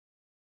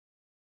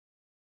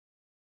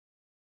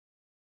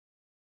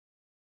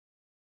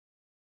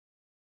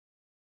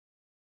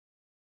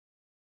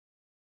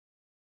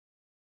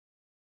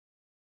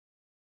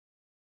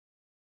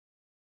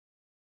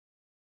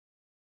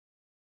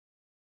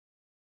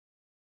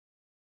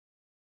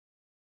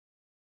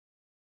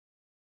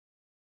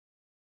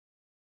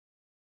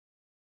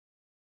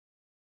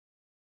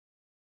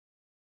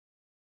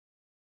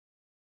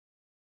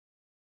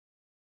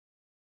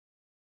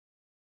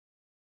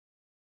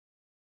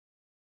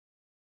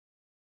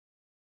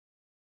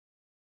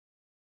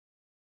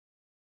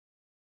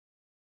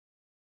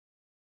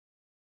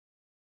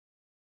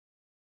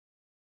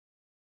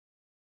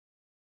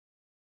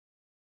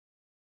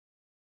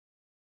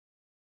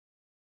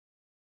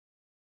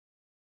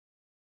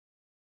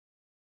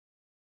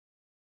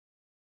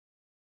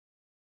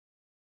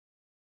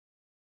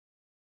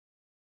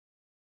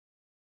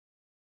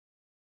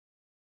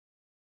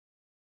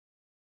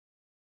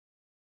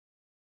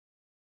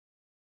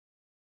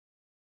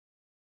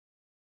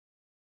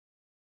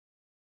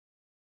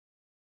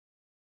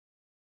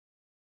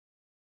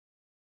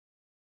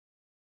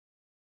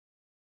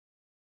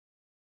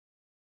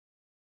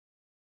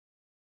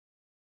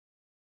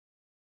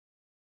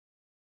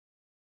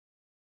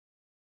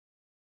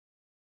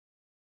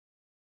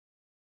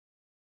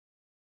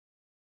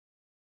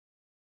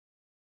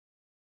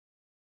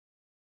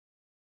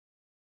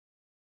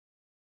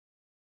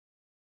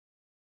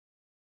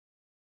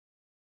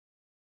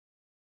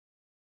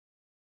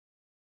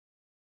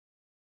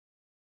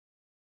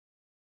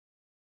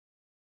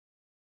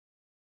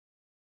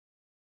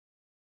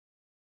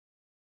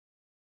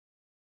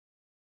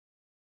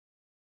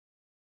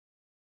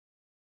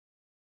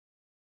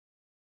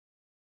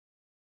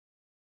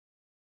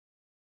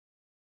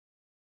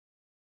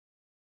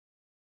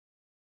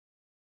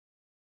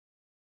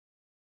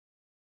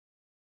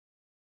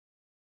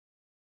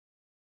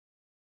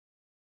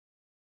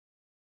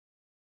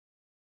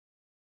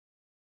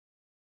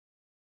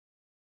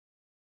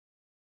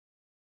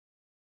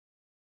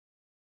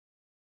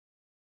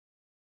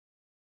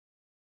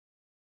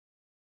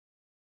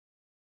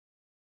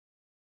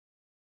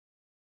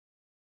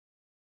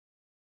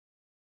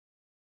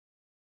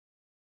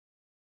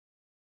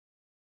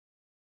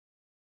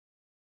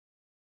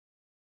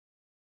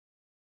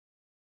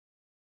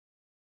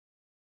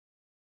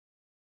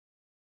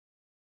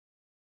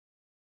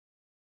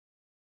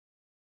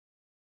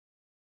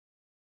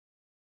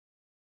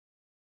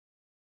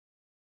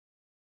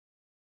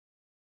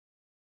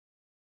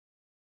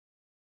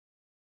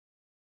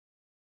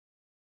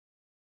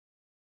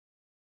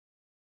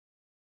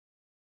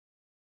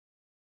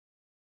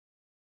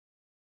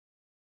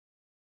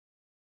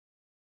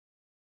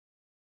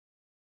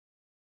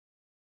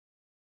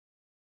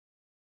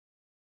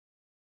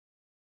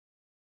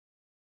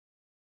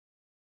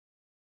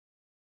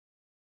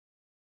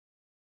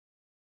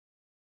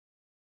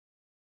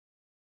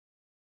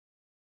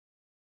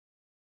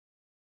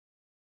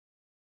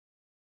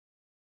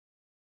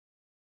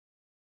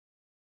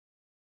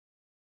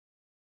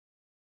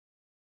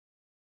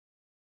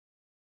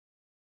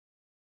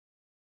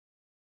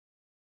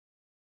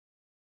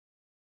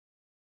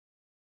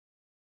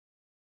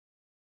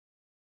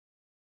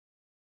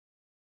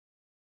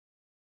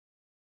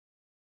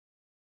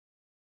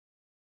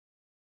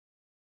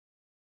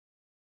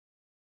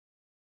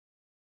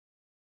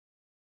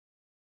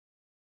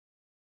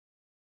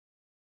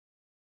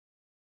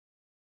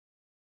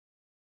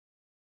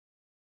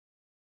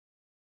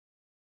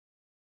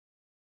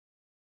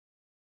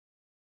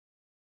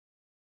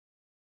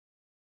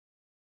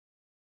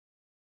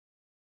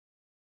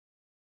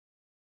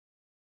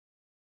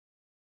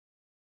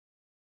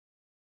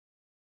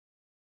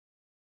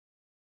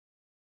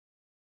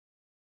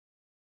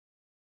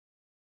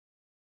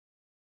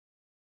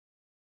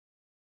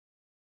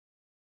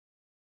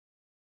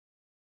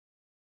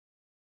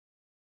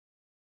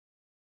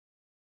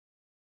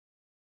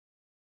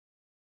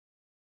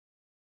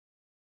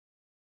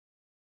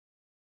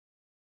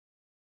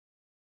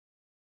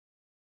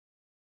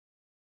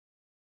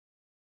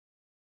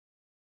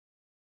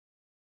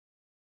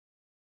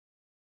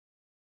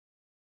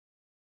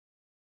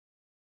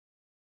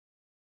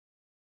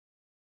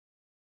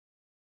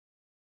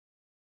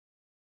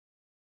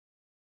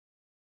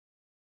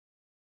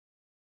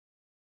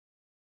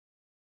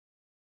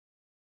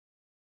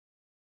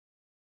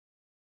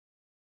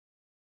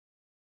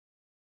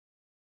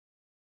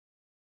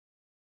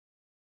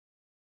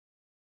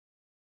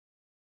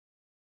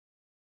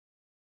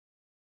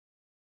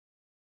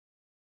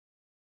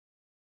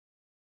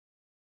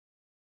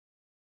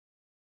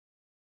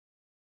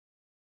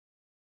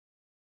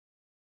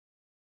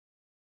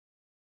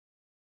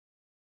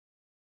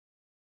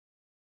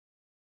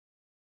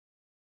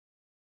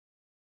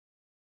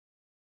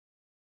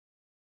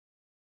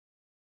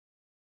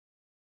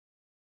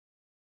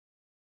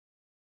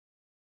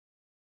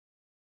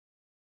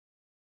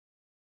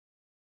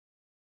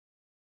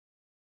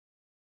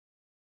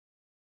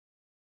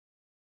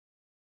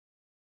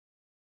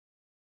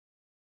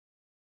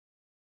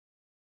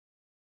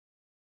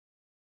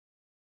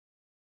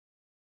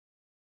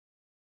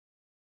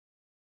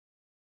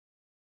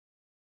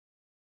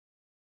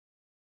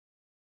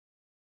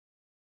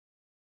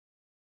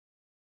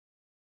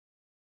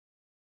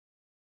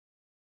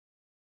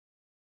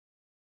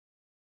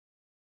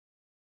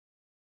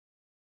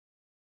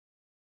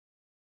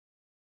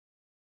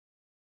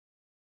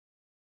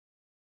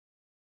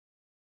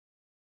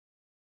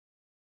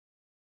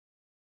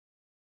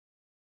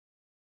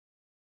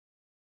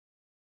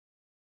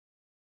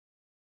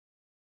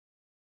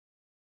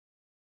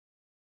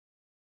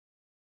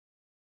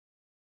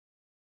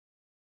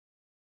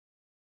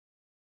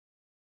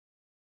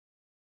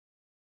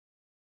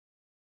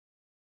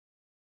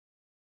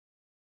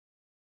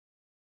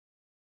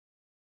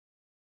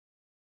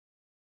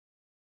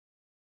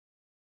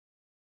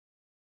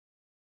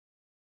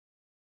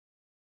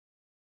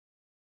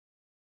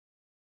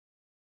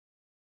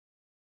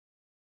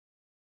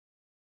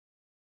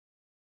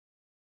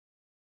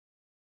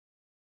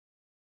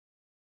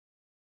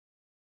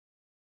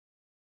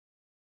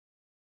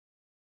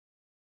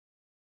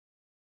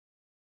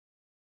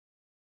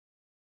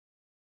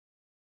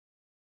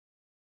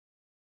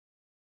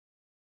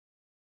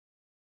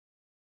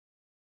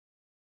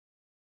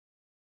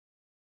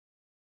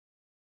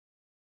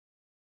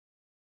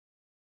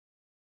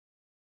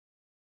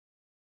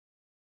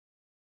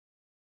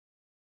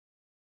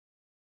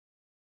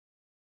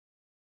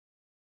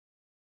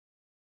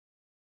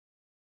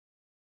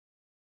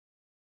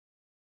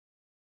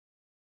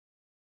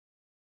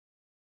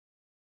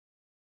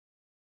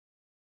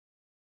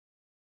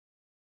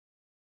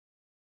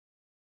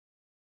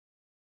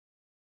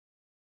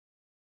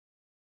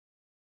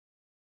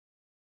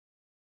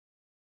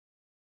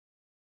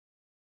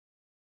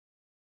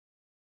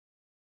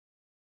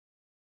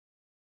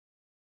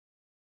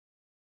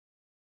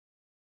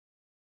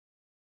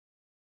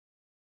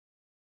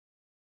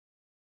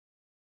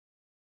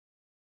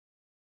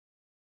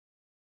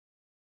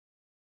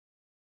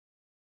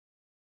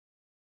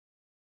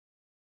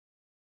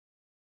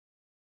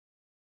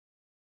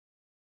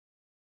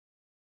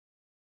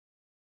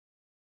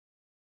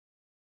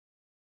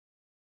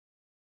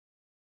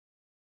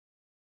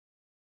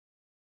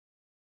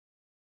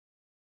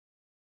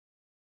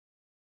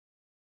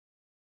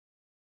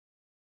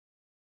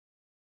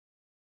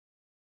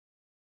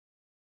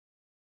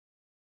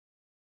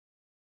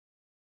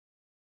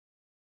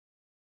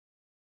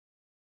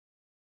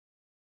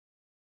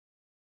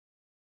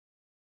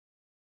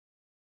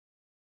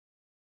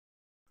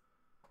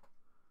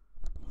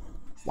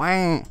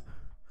Wang.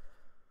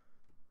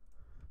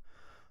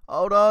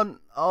 Hold on.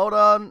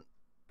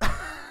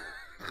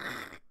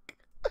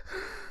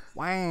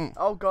 Wang.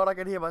 Oh god, I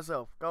can hear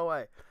myself. Go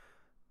away.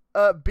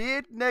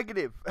 Beard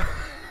negative.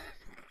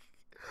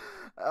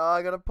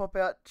 I gotta pop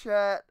out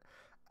chat.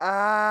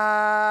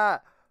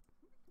 Pop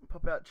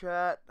out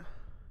chat.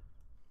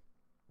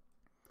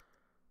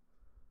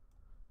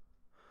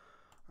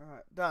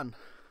 Alright, done.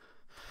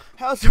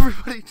 How's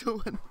everybody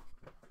doing?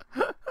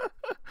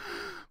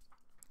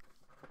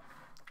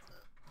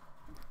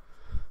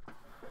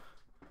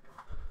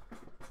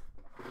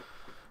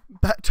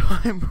 Bat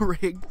time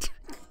rigged.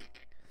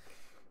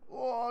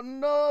 Oh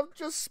no, I've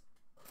just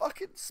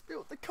fucking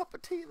spilled the cup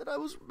of tea that I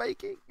was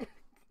making.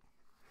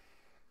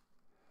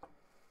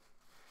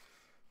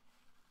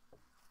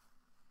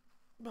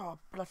 Oh,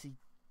 bloody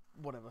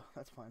whatever,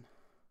 that's fine.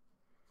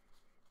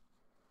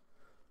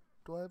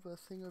 Do I have a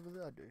thing over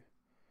there? I do.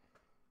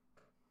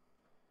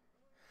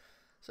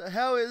 So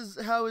how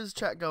is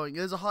chat going?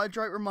 There's a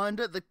hydrate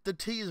reminder. The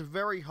tea is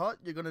very hot.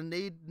 You're gonna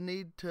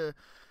need to.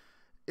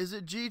 Is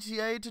it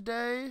GTA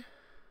today?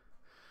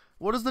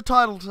 What does the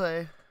title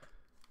say?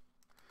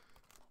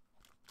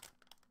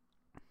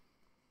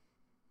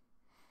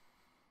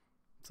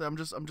 So I'm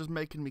just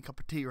making me a cup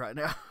of tea right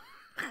now.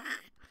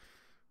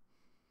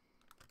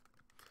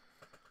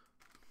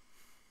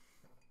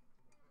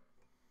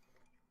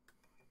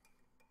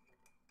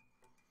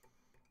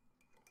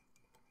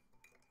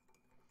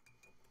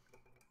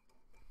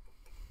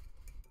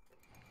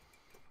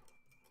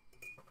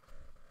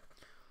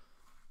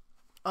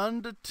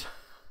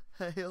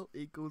 Undertale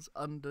equals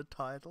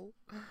undertitle.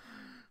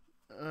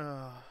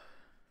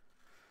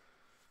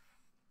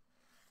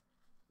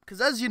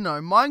 Because as you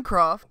know,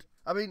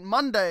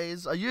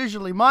 Mondays are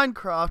usually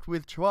Minecraft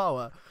with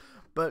Chihuahua,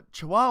 but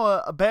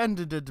Chihuahua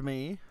abandoned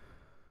me.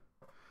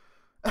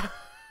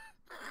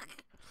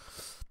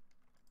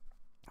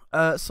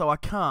 So I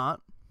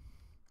can't.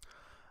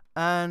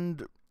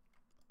 And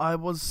I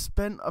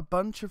spent a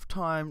bunch of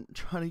time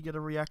trying to get a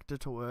reactor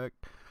to work,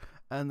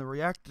 and the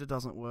reactor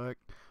doesn't work.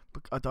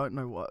 I don't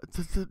know what.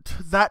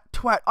 That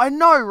twat. I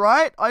know,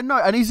 right? I know.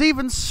 And he's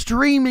even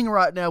streaming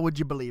right now, would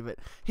you believe it?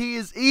 He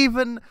is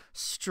even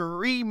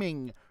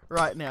streaming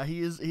right now.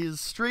 He is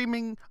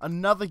streaming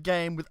another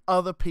game with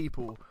other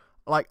people.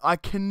 Like, I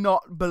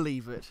cannot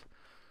believe it.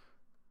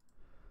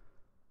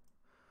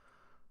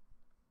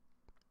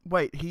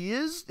 Wait, he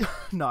is?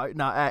 No,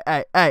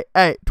 hey,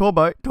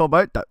 Torbo, no,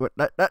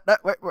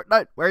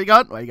 where are you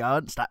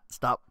going?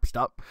 Stop.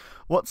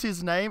 What's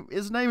his name?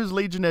 His name is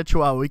Legionnaire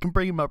Chihuahua. We can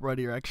bring him up right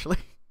here, actually.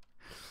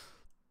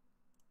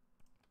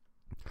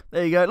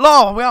 There you go.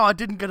 Oh, well, I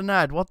didn't get an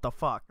ad. What the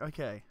fuck?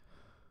 Okay.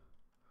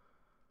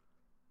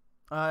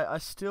 I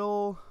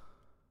still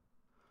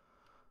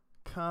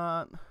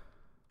can't.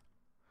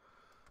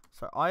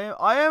 So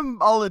I am,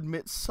 I'll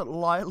admit,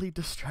 slightly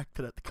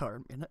distracted at the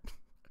current minute.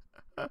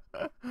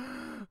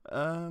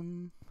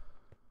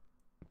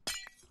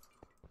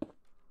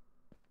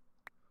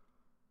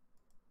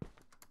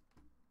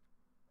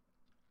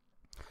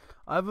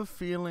 I have a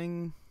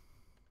feeling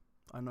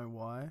I know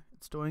why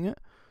it's doing it.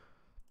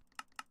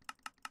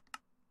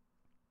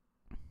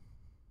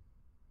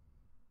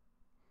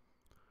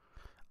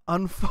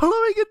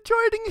 Unfollowing and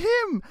joining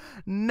him.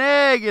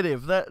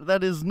 Negative.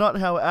 That is not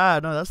how.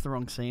 No, that's the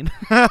wrong scene.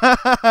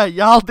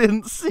 Y'all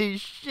didn't see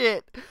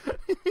shit.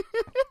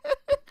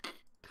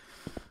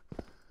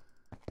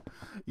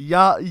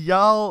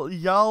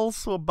 Y'all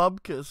saw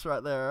Bubkus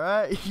right there,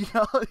 right?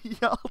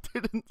 Y'all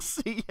didn't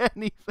see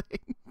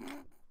anything.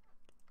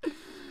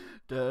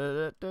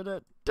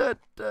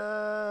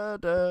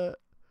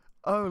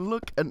 Oh,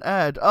 look, an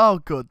ad. Oh,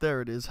 good,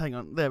 there it is. Hang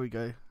on, there we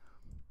go.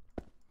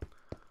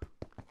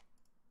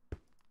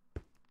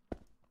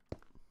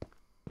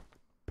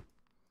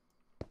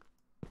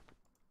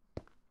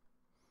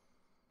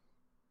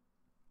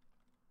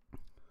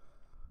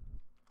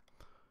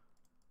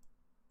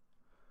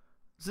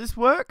 Has this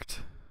worked?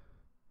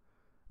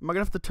 Am I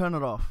gonna have to turn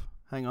it off?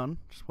 Hang on,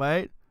 just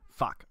wait.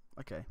 Fuck.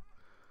 Okay.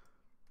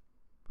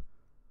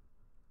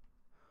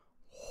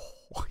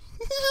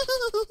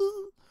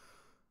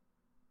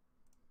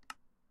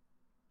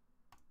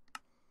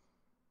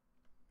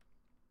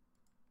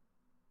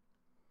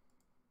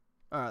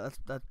 Alright,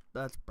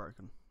 that's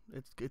broken.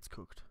 It's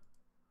cooked.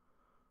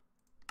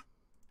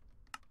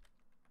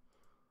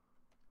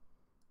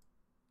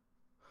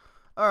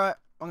 Alright,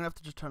 I'm gonna have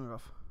to just turn it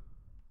off.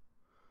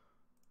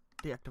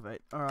 Deactivate.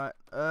 Alright.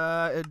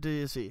 Do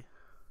you see?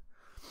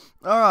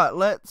 Alright,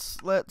 let's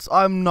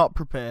I'm not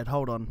prepared.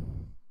 Hold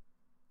on.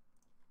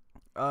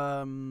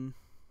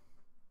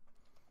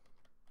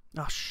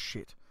 Oh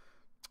shit.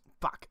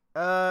 Fuck.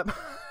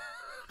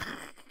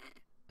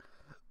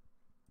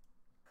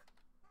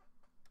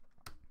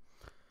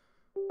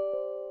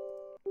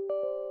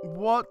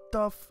 What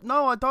the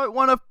No, I don't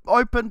want to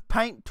open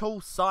paint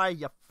tool side,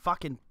 you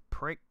fucking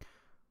prick.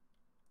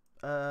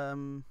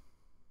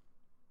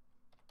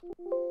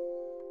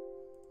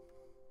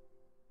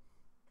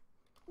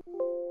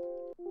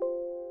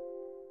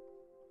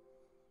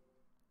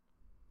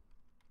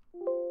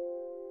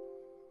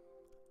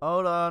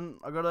 Hold on,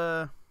 I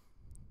gotta...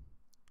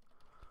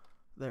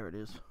 There it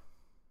is.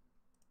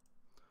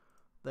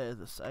 There's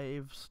the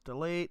saves.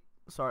 Delete.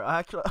 Sorry, I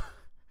actually...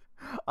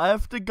 I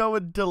have to go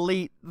and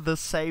delete the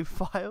save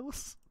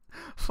files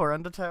for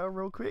Undertale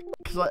real quick.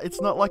 Because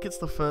it's not like it's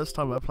the first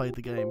time I played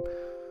the game.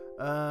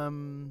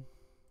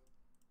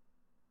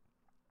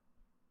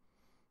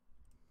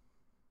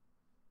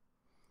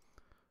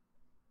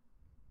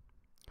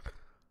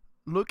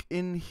 Look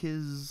in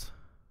his...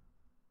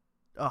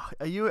 Oh,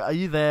 are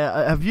you there?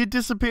 Have you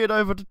disappeared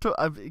over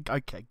to...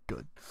 Okay,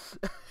 good.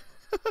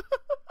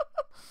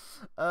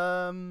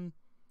 Alright.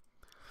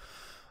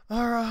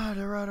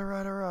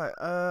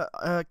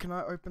 Can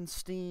I open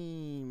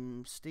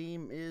Steam?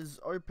 Steam is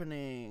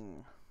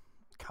opening.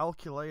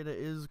 Calculator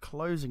is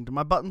closing. Do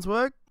my buttons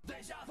work?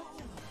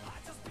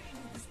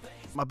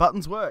 My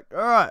buttons work.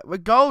 Alright, we're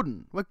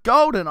golden. We're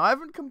golden. I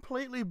haven't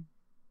completely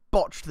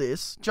botched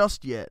this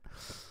just yet.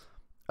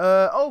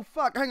 Oh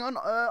fuck, hang on.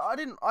 I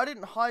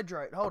didn't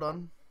hydrate. Hold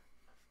on.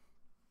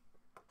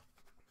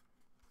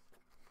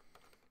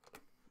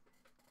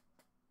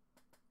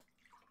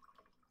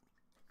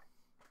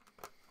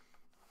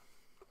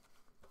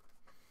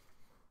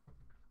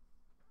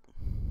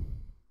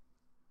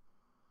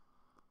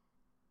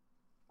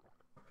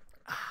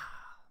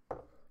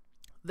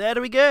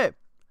 There we go.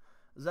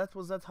 That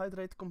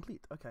hydrate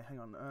complete. Okay, hang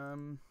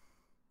on.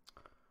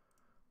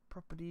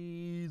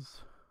 Properties.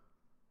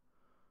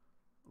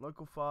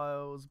 Local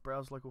files,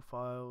 browse local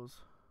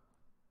files.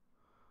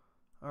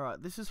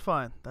 Alright, this is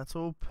fine. That's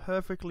all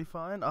perfectly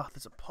fine. Oh,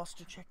 there's a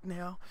posture check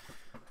now.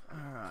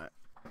 Alright.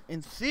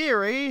 In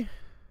theory...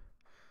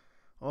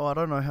 Oh, I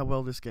don't know how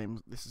well this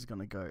is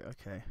gonna go.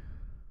 Okay.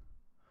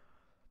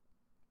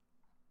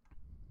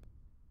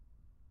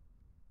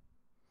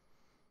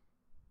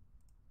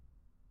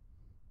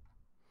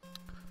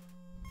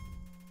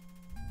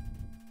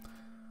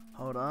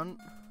 Hold on.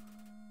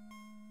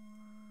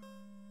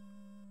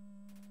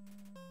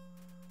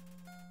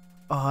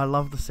 Oh, I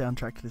love the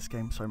soundtrack to this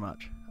game so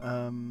much.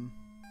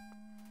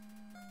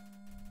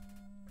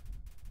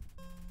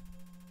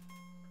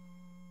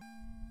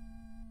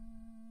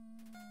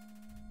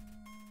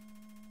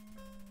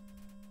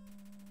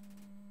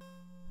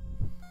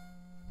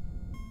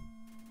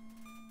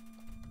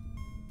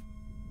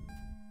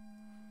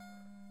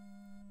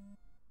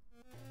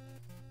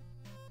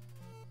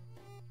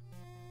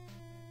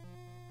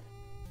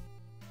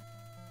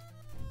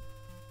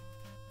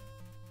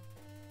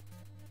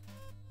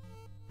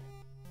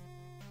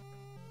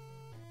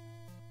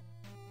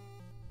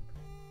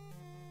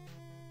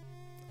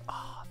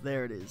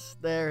 There it is.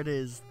 There it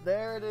is.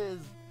 There it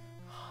is.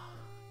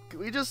 Can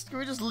we just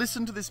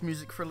listen to this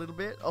music for a little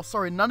bit? Oh,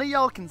 sorry, none of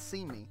y'all can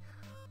see me.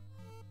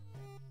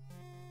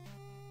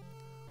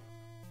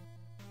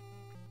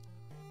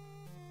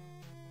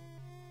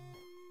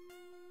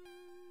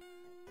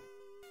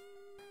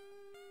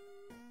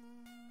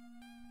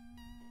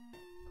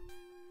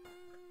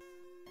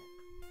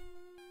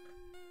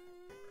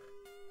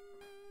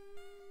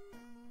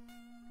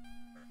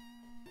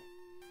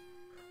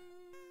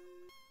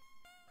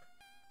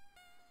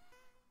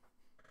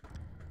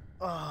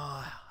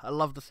 Oh, I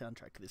love the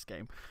soundtrack to this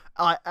game.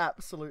 I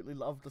absolutely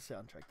love the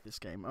soundtrack to this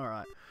game.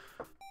 Alright.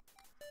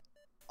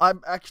 I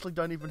actually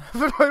don't even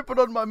have it open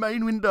on my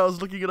main window. I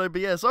was looking at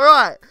OBS.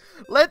 Alright,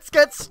 let's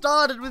get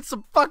started with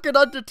some fucking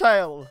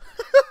Undertale.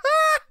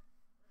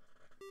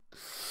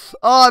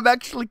 Oh, I'm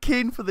actually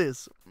keen for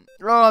this.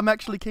 Oh, I'm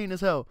actually keen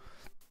as hell.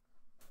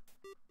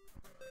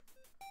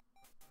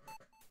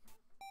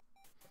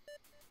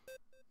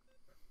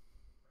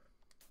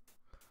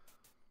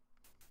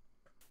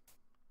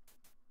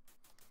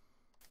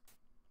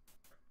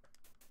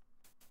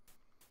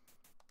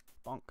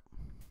 Bonk.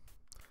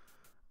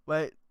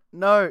 Wait,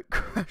 no,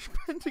 Crash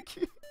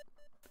Bandicoot.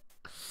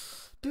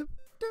 Do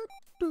do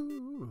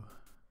do.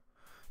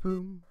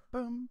 Boom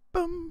bum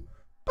bum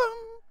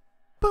bum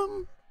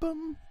bum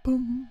bum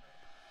bum.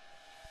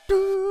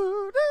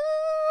 Do do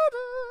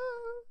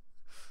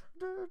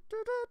do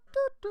do do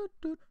do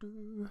do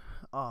do.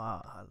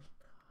 Ah.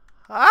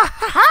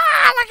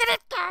 Look at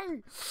it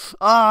go!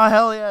 Ah,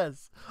 hell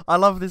yes! I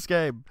love this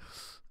game.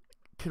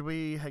 Can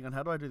we hang on?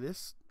 How do I do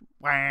this?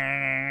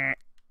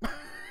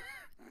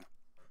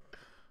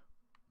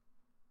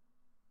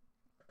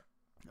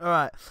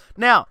 Alright,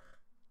 now,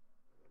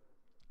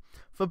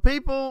 for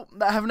people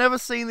that have never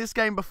seen this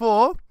game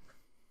before,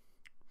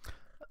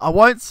 I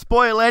won't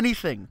spoil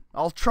anything.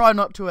 I'll try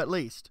not to at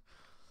least.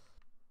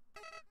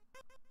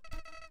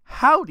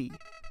 Howdy,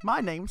 my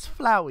name's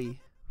Flowey.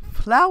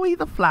 Flowey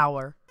the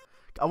Flower.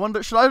 I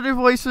wonder, should I do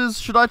voices?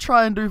 Should I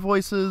try and do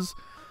voices?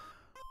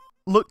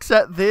 Looks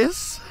at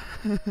this.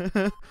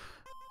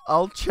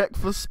 I'll check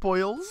for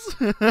spoils.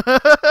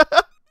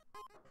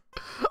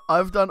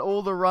 I've done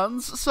all the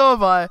runs, so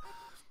have I.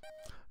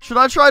 Should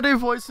I try do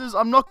voices?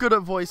 I'm not good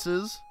at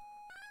voices.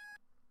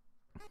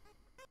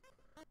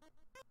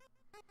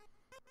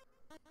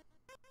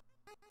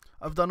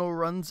 I've done all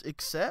runs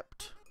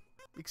except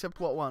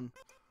what one?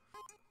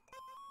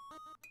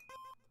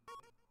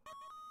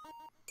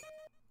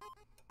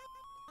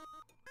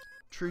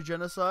 True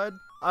genocide?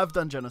 I've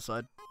done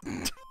genocide.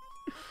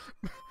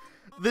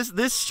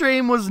 This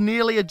stream was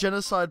nearly a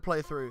genocide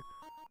playthrough.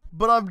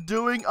 But I'm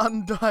doing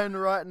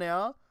Undyne right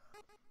now.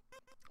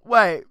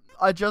 Wait,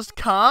 I just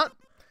can't?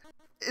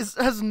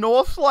 Has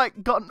North,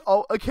 like, got an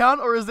alt account?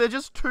 Or is there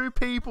just 2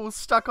 people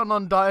stuck on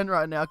Undyne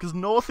right now? Because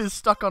North is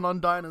stuck on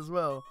Undyne as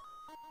well.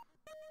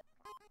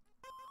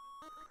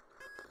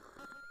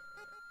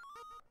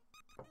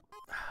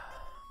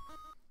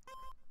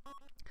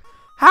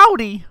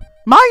 Howdy!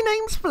 My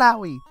name's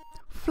Flowey.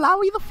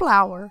 Flowey the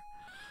Flower.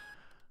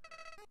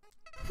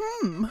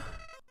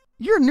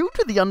 You're new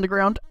to the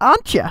underground,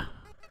 aren't ya?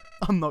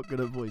 I'm not good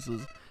at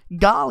voices.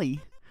 Golly,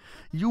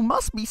 you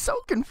must be so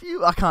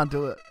confused. I can't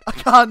do it. I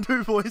can't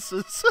do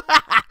voices.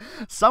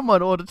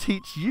 Someone ought to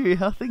teach you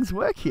how things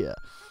work here.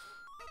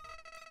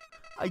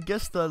 I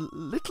guess the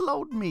little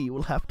old me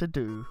will have to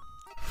do.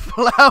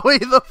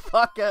 Flowey the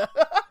fucker.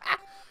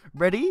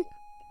 Ready?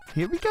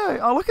 Here we go.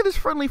 Oh, look at this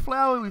friendly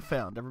flower we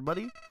found,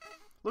 everybody.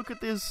 Look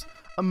at this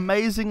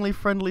amazingly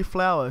friendly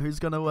flower who's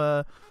going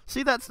to,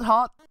 see that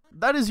heart?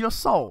 That is your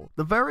soul.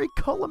 The very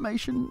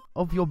culmination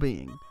of your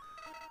being.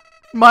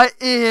 My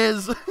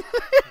ears!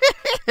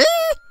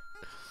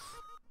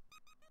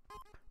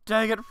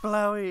 Dang it,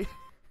 Flowey.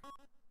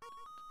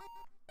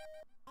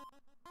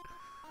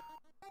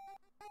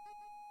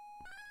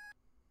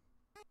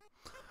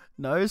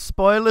 No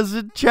spoilers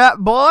in chat,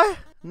 boy.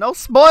 No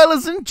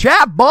spoilers in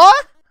chat, boy.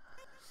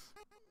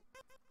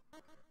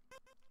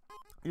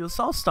 Your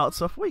soul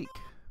starts off weak,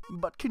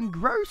 but can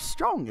grow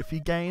strong if you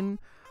gain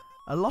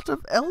a lot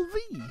of LV.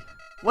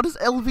 What does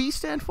LV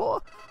stand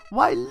for?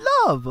 Why,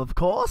 love, of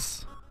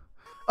course.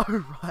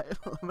 Oh, right.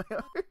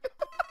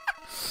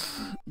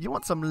 You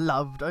want some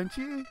love, don't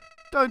you?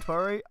 Don't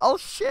worry, I'll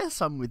share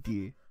some with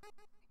you.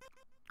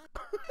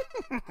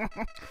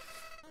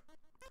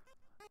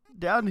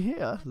 Down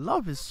here,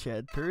 love is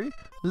shared through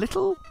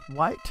little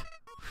white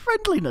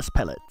friendliness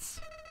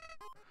pellets.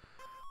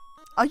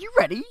 Are you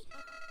ready?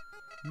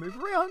 Move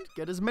around,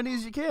 get as many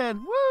as you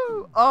can.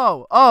 Woo!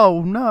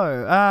 Oh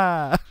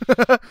no.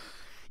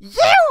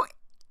 You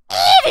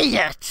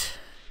idiot!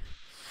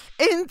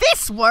 In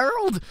this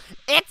world,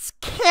 it's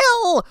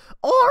kill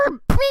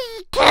or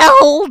be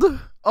killed!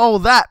 Oh,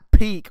 that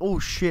peak. Oh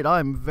shit,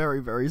 I'm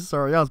very, very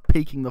sorry. I was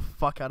peeking the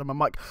fuck out of my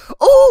mic.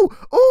 Oh,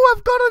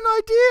 I've got an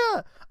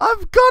idea!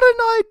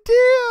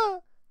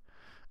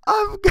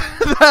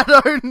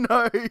 That I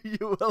know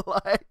you were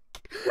like.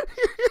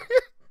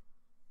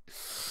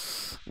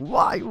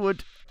 Why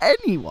would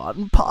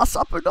anyone pass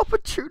up an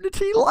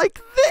opportunity like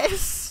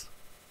this?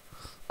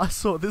 I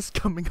saw this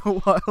coming a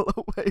while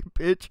away,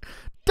 bitch.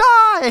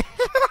 Die!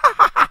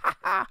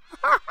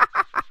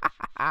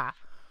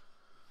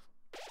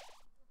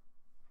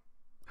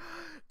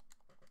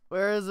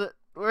 Where is it?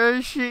 Where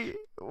is she?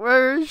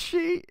 Where is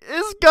she?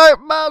 Escape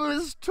my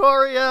Miss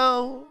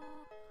Toriel!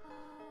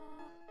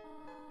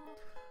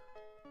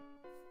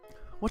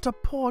 What a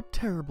poor,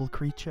 terrible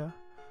creature.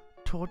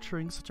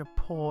 Torturing such a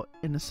poor,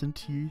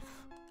 innocent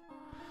youth.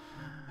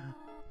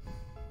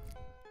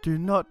 Do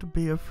not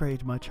be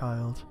afraid, my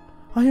child.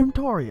 I am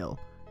Toriel,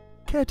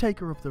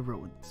 caretaker of the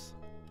ruins.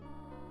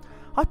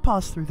 I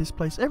pass through this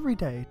place every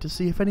day to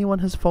see if anyone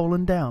has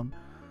fallen down.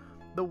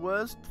 The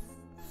worst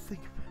thing...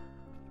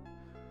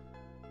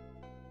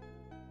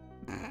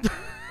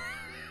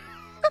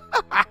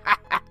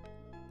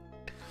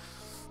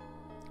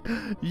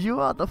 You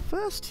are the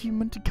first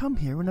human to come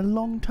here in a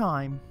long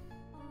time.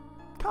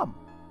 Come,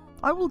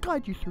 I will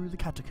guide you through the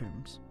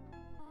catacombs.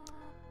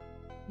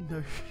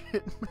 No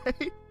shit,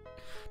 mate.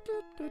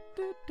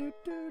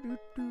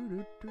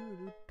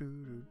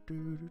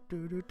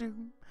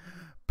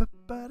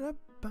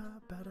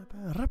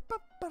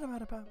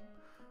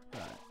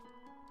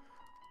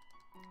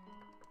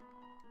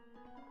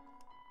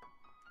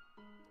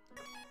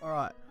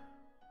 Alright.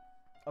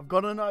 I've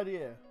got an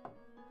idea.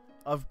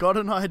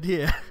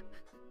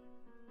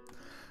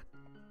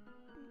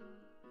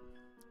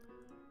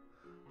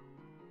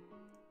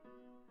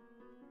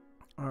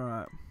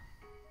 Alright.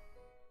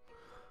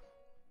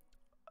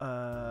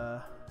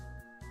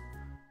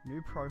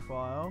 New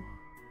profile.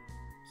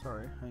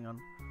 Sorry, hang on.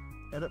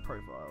 Edit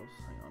profiles.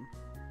 Hang on.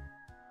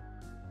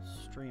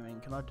 Streaming.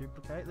 Can I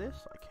duplicate this?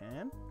 I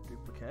can.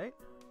 Duplicate.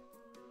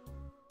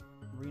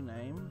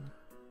 Rename.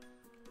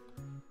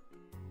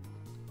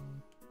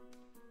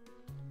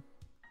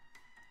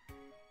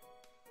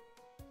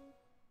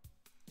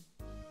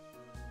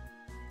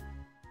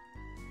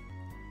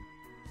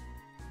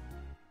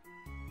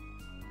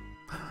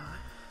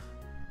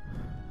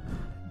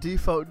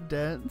 Default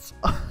dance.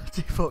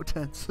 Default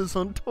dances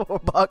on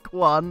Torbuck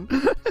 1.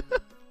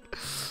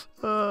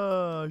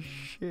 Oh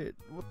shit.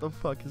 What the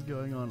fuck is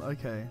going on?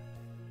 Okay.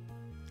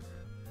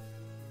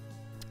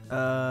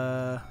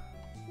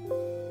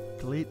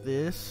 Delete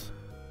this.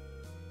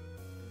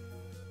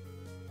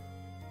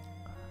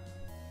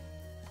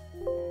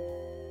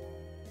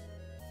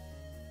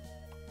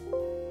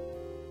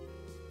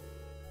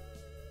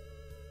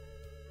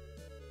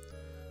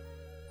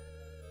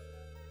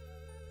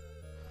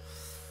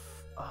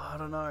 I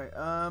don't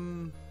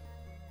know.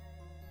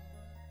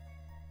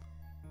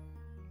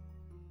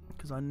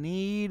 Because I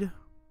need...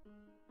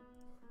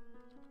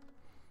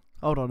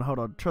 Hold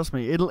on. Trust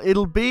me,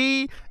 it'll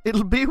be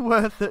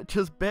worth it.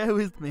 Just bear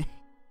with me.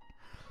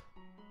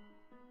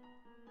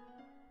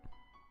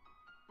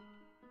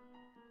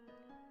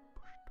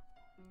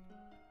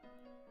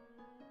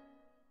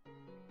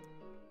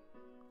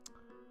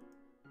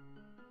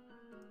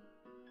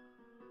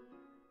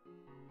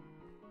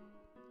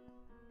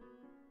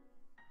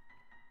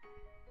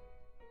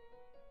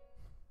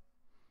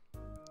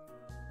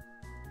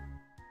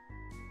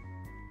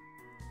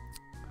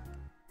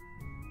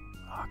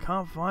 I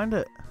can't find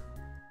it.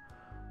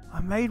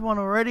 I made one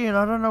already and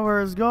I don't know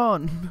where it's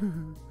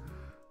gone.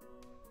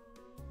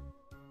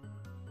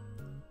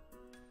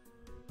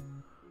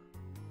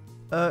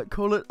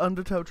 Call it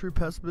Undertale True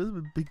Pacifist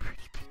with big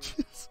pretty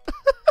pictures.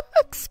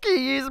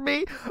 Excuse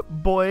me,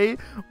 boy.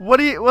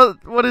 What is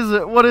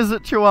it? What is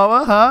it,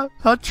 Chihuahua? Huh?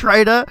 Huh,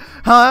 traitor?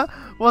 Huh?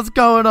 What's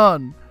going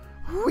on?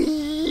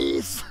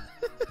 Wheeze.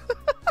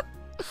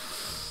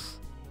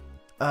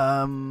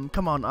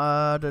 Come on.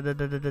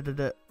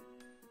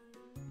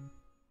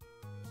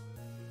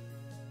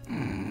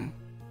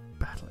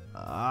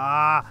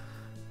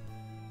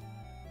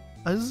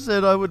 I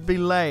said I would be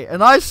late,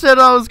 and I said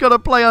I was gonna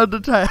play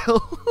Undertale.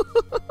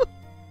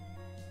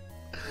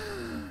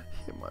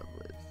 Hear my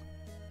voice.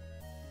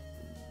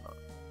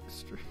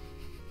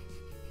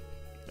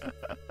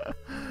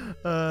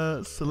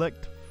 Not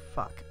select.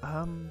 Fuck.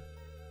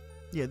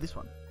 Yeah, this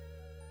one.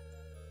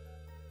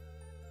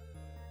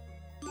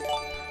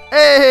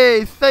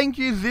 Hey, thank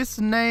you. This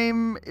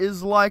name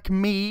is like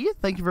me.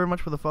 Thank you very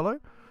much for the follow.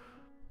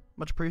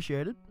 Much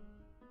appreciated.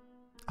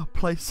 I'll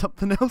play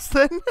something else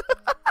then.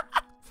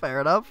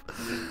 Fair enough.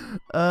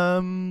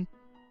 I'm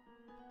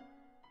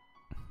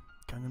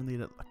gonna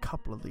need a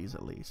couple of these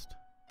at least.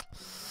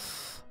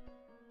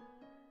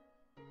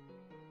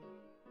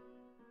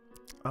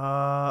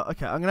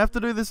 Okay, I'm gonna have to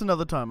do this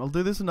another time. I'll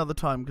do this another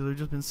time because we've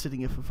just been sitting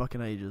here for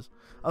fucking ages.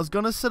 I was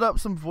gonna set up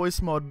some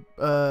voice mod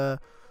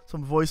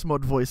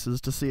voices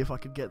to see if I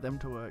could get them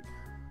to work.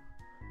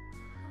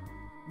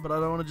 But I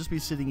don't want to just be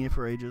sitting here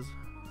for ages.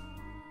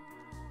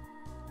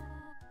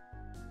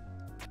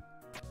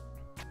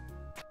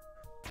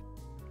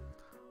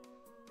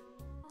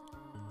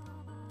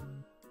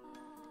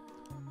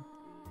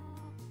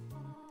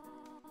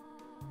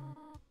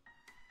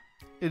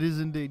 It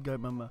is indeed, Goat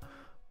Mama.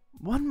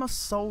 One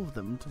must solve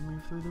them to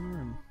move through the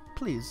room.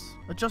 Please,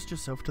 adjust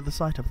yourself to the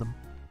sight of them.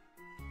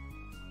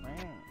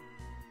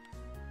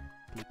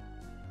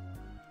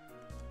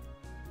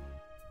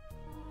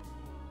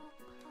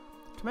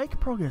 To make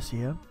progress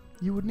here,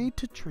 you would need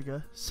to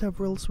trigger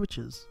several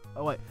switches.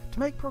 Oh wait, to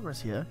make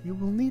progress here, you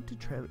will need to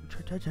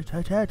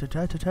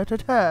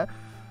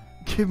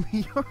give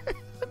me your...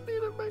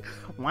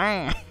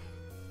 Wah.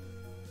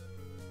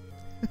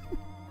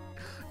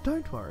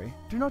 Don't worry,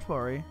 do not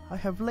worry. I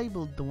have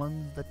labeled the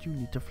ones that you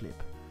need to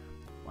flip.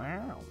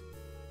 Wow.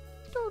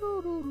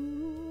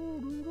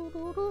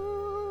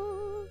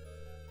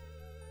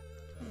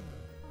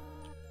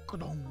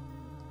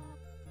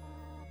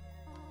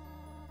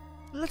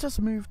 Let us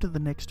move to the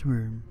next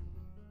room.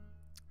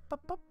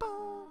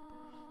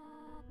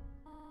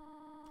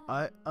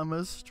 I'm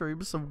gonna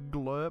stream some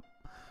glurp,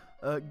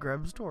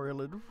 Grabs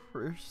tutorial and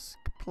Frisk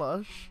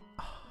plush.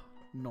 Oh,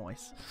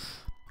 nice.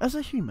 As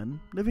a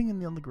human living in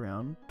the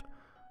underground,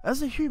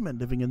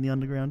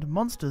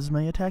 monsters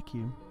may attack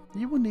you.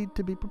 You will need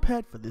to be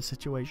prepared for this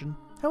situation.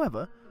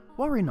 However,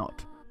 worry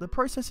not. The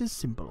process is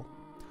simple.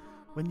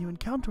 When you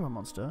encounter a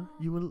monster,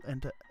 you will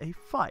enter a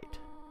fight.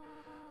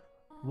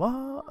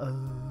 While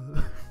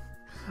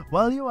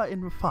you are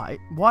in a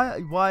fight, while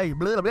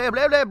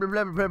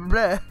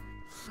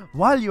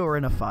you are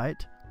in a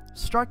fight,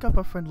 strike up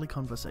a friendly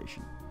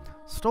conversation.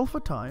 Stall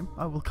for time.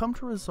 I will come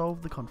to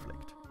resolve the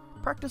conflict.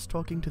 Practice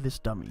talking to this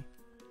dummy.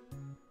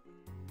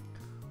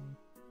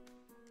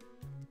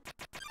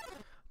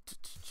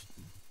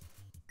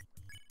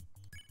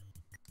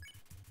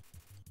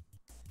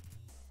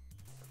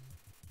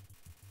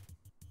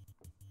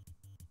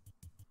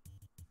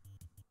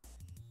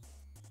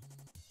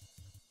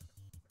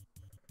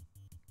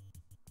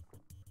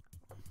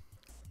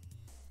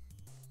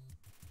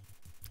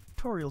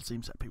 Tutorial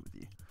seems happy with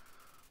you.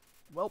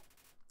 Well,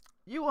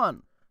 you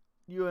won.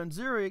 You earned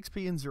 0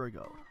 XP and 0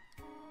 gold.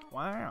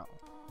 Wow.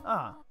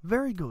 Ah,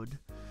 very good.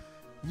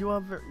 You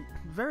are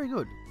very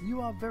good.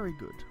 You are very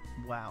good.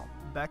 Wow.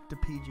 Back to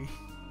PG.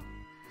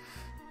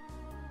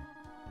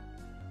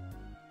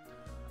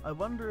 I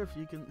wonder if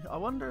you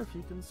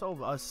can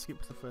solve it. I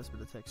skipped the first bit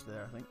of text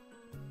there, I think.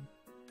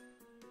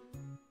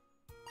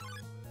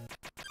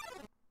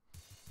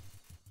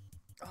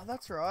 Oh,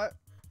 that's right.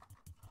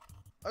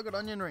 I got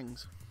onion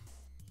rings.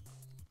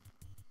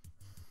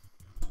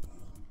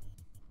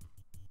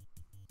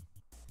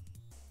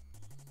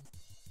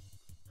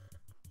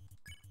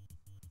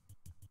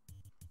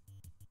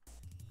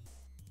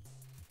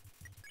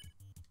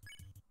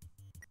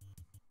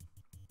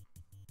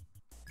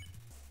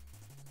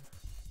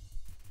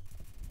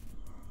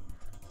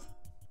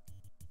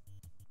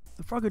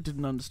 The frogger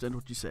didn't understand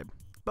what you said,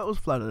 but was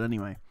flattered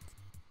anyway.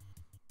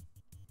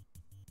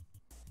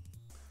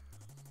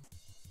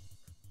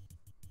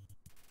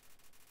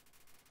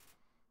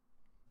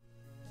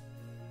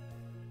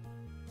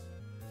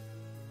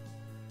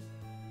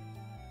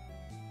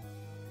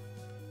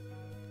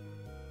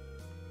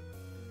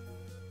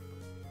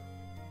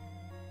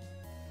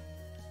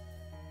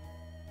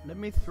 Let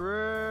me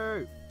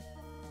through.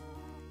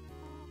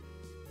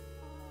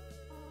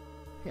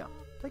 Here,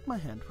 take my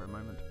hand for a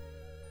moment.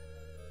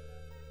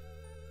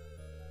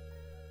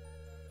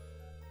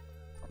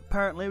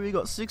 Apparently we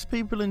got 6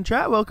 people in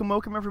chat. Welcome,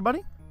 welcome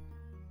everybody.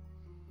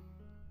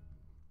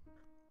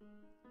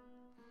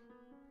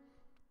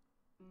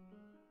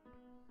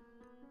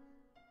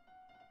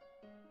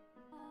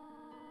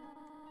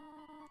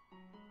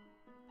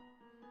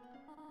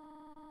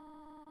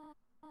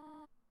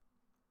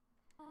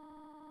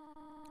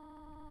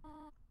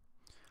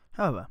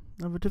 However,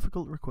 I have a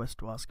difficult request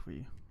to ask for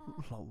you.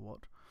 Lol,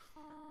 what?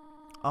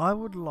 I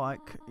would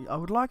like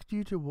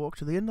you to walk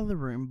to the end of the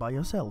room by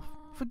yourself.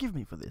 Forgive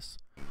me for this.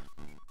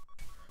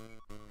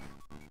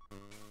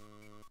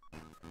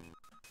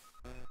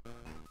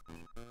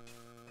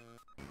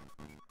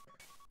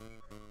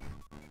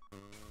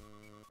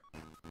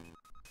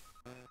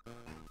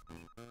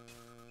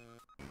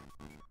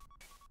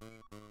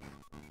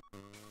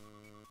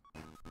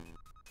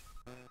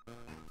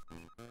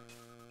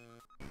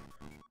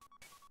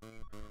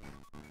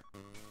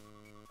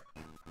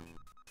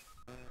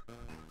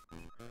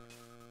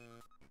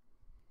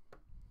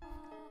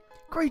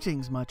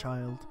 Greetings, my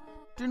child.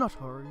 Do not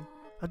worry.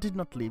 I did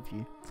not leave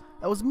you.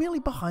 I was merely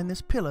behind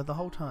this pillar the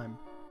whole time.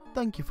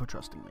 Thank you for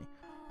trusting me.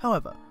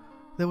 However,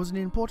 there was an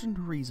important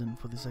reason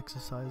for this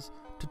exercise,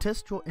 to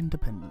test your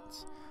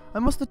independence. I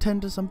must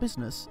attend to some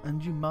business,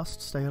 and you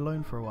must stay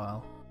alone for a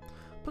while.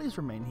 Please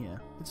remain here.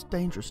 It's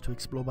dangerous to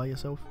explore by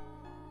yourself.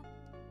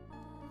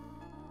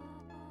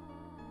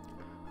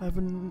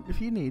 If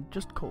you need,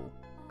 just call.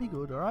 Be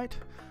good, alright?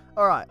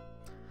 Alright.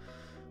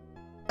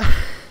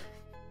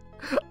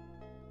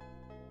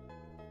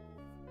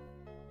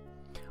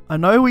 I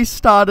know we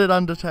started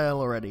Undertale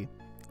already.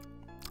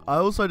 I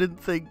also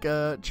didn't think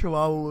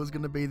Chihuahua was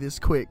going to be this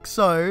quick.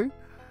 So,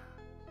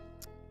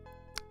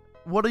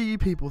 what do you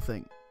people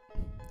think?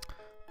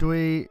 Do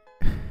we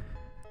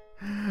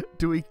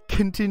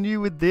continue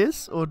with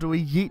this, or do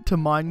we yeet to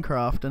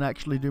Minecraft and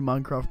actually do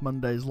Minecraft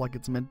Mondays like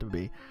it's meant to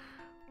be?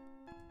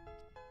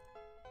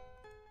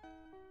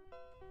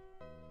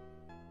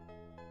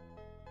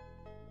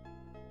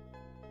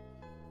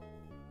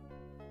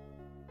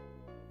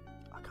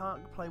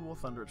 Can't play War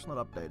Thunder, it's not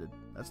updated.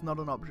 That's not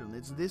an option.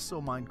 It's this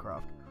or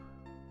Minecraft.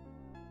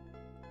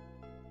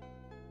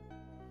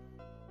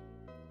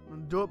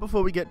 Do it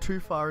before we get too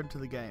far into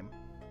the game.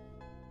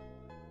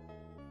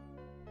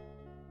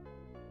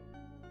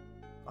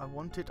 I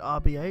want it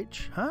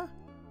RBH, huh?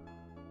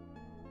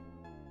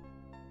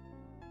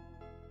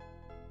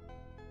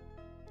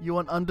 You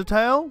want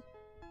Undertale?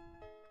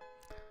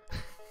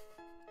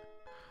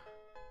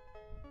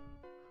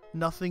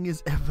 Nothing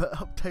is ever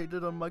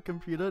updated on my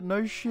computer?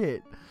 No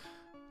shit.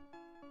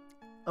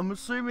 I'm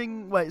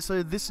assuming... Wait,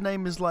 so this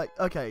name is like...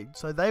 Okay,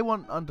 so they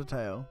want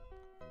Undertale.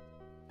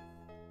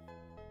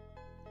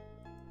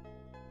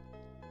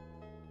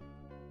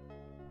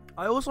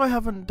 I also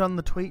haven't done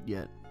the tweet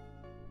yet.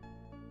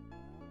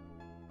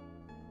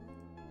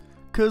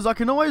 Because I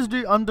can always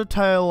do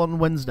Undertale on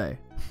Wednesday.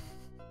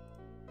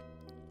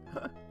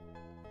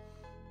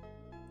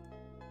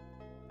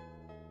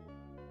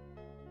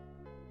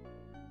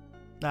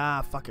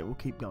 Ah, fuck it. We'll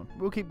keep going.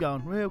 We'll keep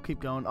going. We'll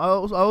keep going. I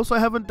also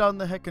haven't done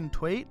the heckin'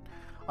 tweet.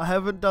 I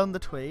haven't done the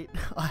tweet.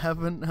 I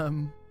haven't,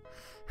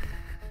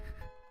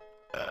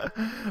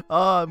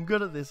 Oh, I'm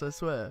good at this, I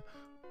swear.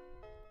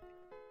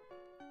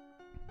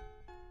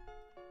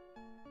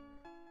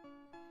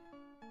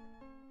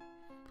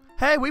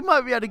 Hey, we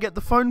might be able to get the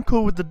phone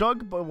call with the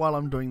dog while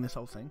I'm doing this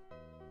whole thing.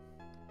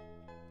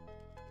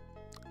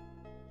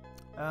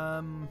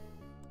 Ah,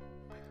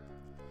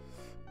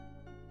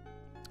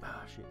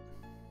 shit.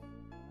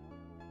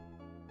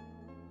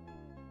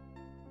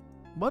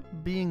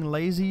 What? Being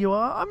lazy you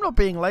are? I'm not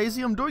being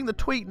lazy, I'm doing the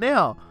tweet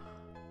now.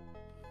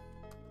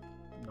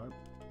 Nope.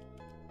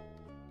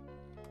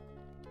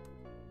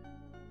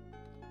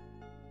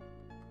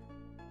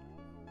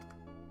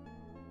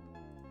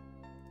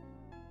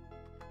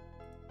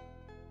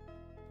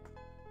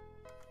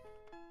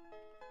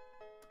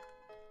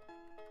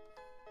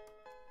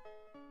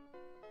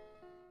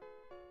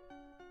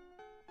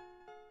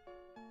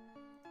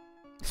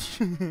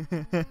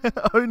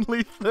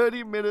 Only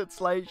 30 minutes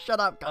late. Shut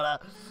up, Connor.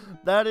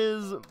 That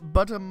is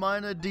but a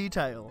minor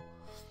detail.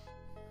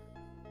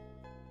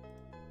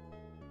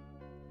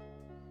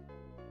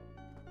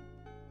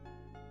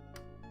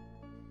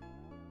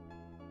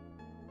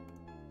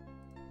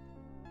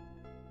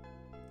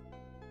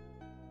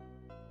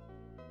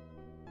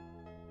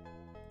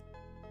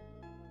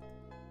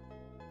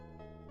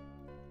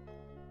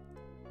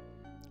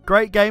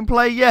 Great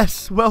gameplay,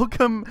 yes.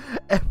 Welcome,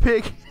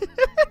 Epic.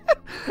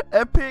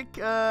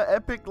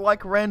 Epic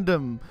like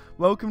random.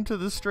 Welcome to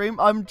the stream.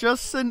 I'm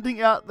just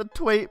sending out the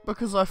tweet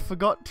because I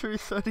forgot to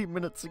 30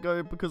 minutes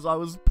ago because I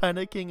was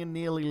panicking and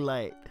nearly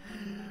late.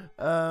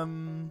 Yeah.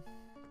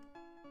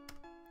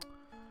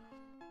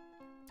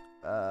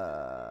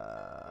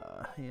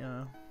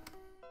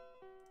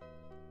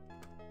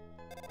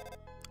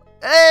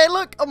 Hey,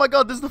 look! Oh my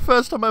god, this is the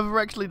first time I've ever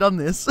actually done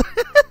this.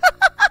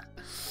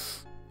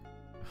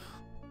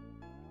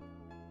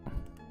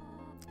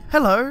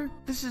 Hello,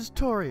 this is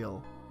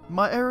Toriel.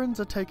 My errands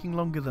are taking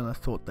longer than I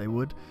thought they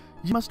would.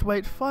 You must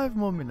wait 5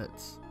 more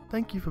minutes.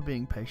 Thank you for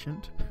being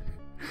patient.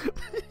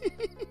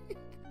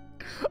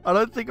 I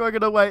don't think we're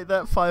going to wait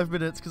that 5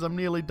 minutes because I'm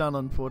nearly done,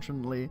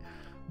 unfortunately.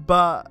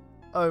 But,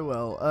 oh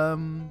well.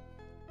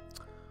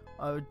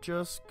 I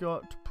just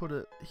got to put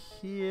it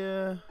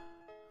here.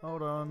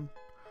 Hold on.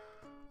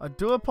 I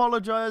do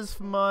apologize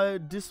for my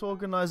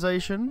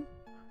disorganization.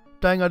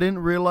 Dang, I didn't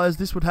realize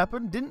this would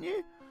happen, didn't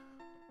you?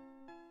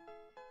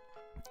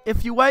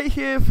 If you wait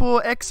here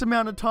for X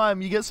amount of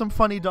time, you get some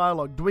funny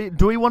dialogue.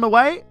 Do we want to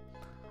wait?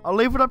 I'll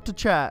leave it up to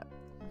chat.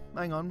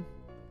 Hang on.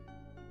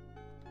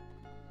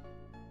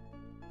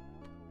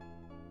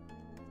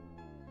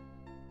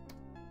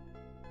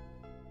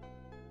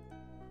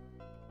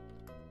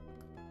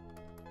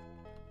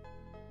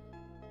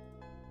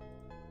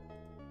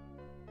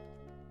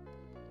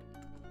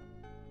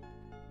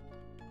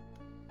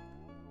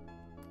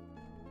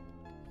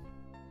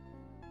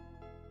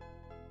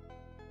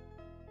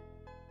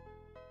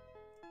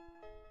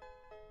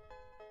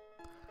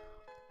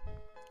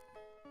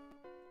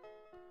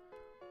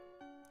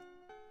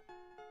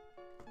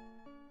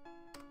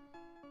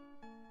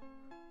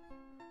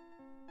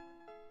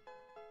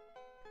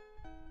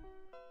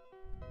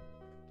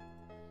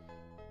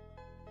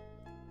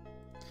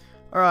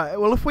 Alright,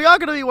 well if we are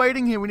going to be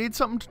waiting here, we need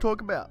something to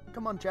talk about.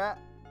 Come on, chat.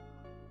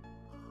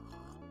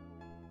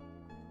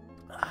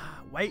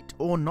 Wait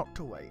or not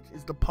to wait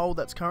is the poll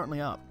that's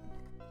currently up.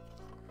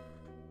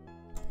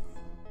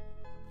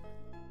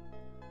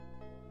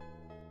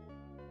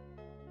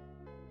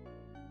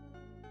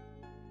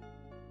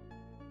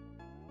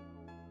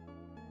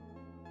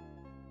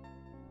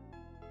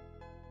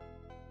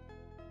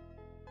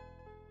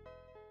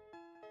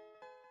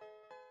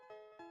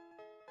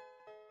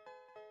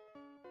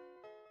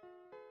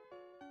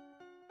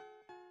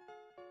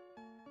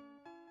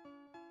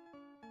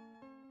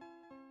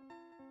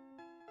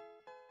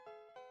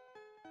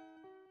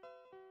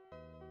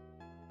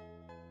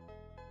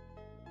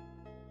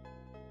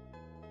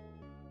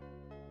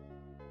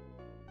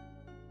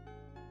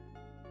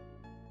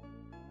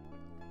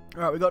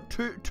 Alright, we got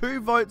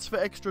two votes for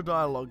extra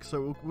dialogue,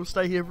 so we'll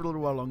stay here for a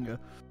little while longer.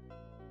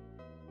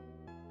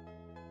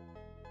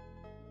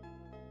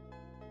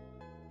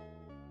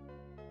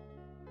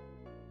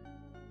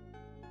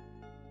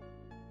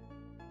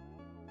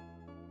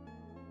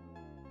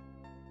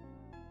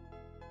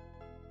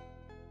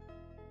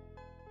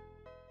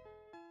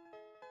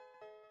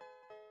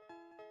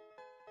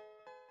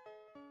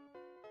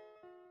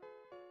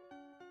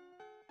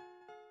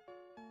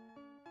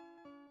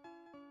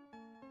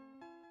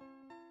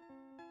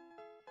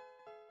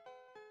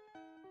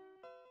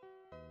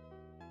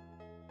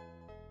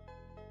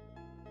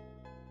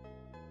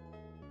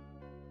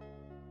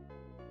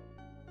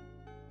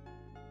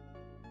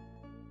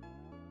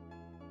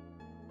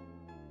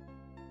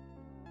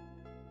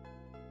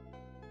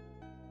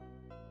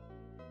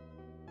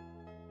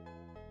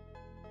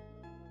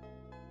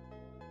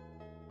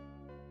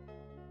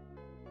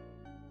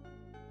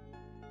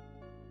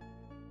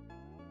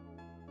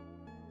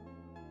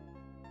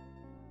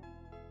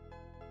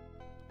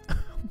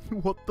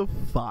 What the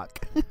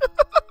fuck?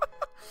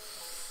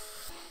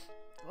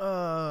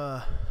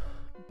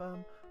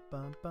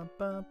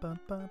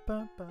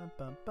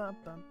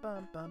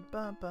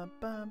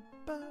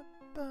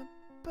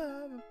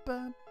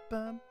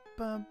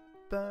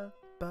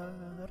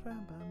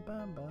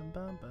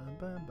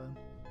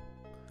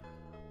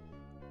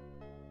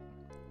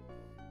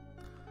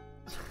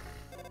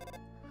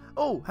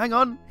 Oh, hang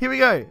on. Here we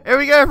go. Here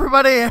we go,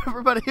 everybody.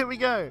 Everybody, here we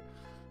go.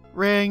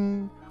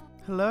 Ring.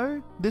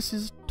 Hello? This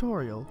is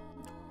Toriel.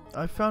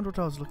 I found what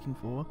I was looking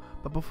for,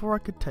 but before I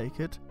could take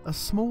it, a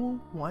small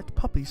white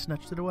puppy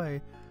snatched it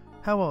away.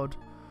 How odd.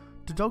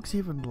 Do dogs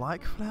even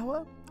like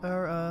flour?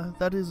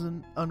 That is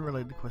an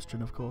unrelated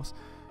question, of course.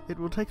 It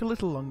will take a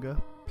little longer.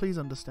 Please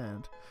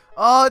understand.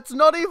 Oh, it's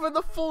not even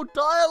the full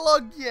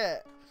dialogue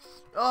yet!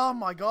 Oh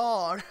my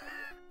god.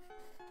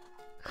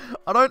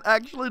 I don't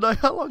actually know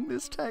how long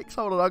this takes.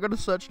 Hold on, I gotta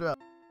search it out.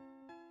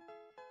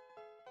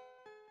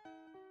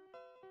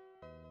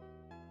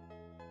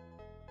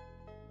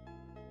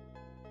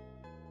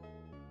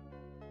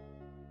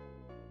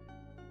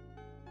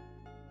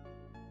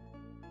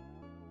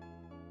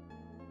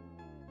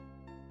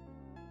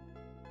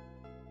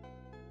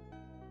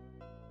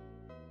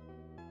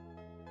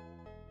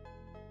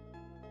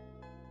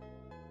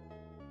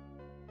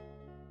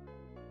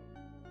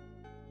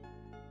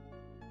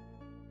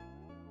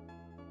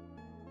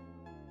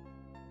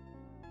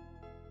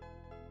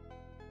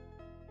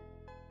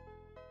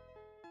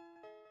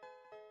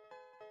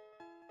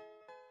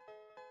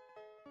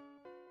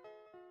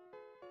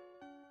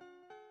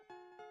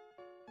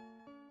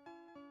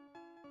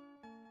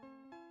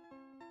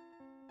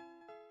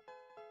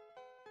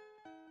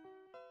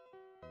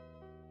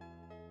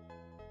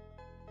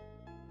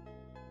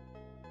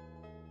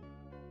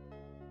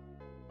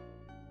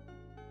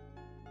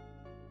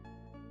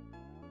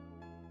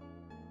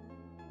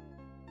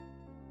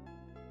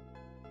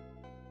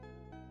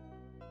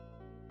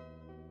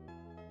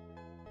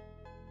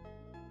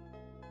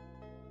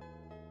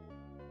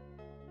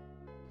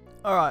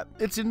 Alright,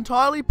 it's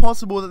entirely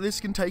possible that this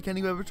can take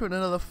anywhere between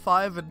another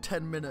 5 and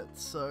 10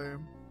 minutes, so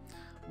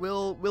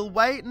we'll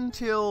wait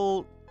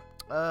until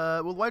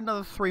we'll wait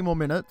another 3 more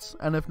minutes,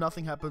 and if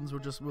nothing happens,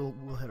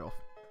 we'll head off.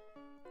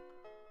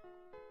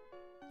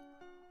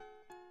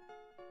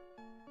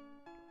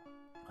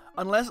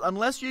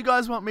 Unless you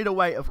guys want me to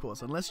wait, of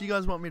course. Unless you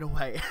guys want me to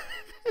wait.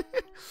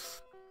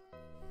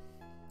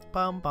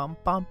 Bum bum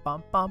bum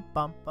bum bum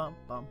bum bum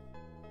bum.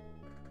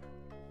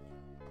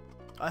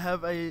 I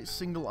have a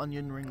single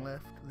onion ring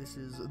left. This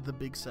is the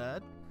big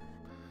sad.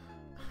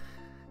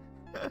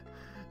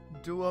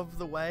 Do of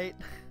the wait.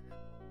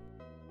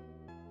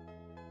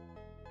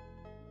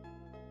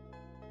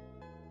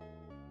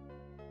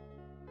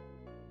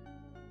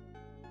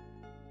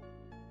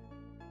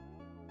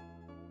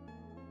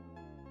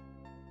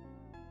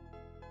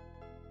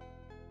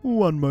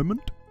 One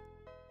moment.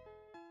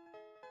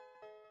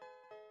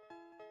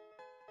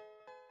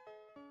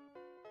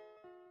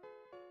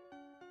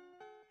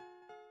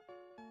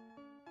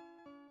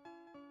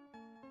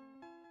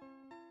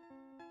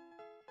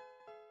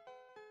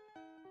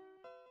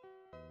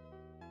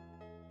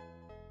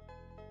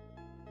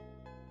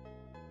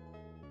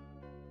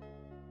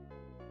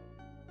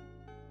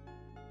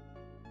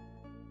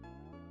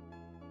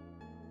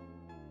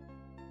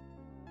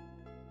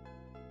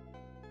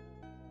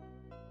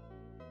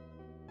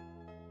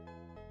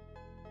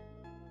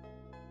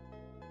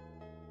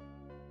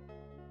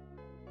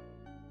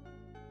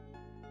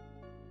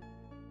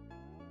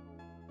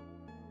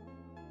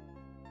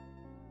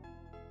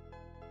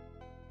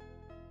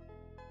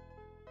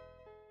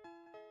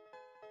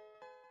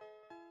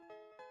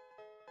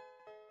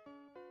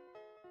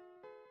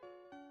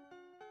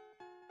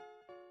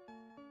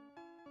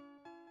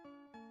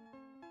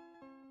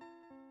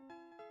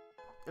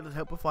 It'll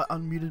help if I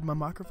unmuted my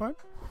microphone.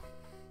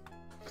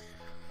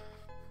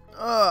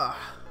 Ugh.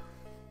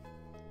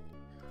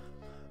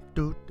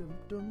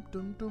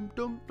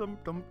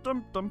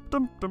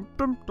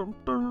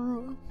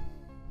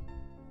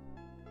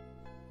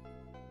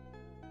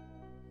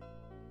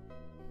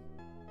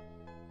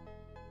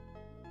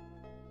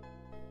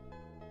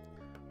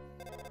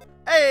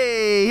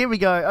 Hey, here we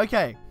go.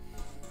 Okay.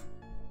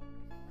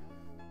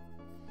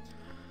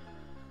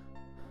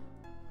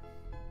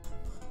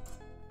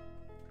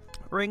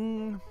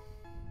 Ring. ...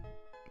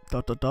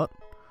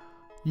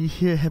 You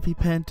hear heavy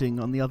panting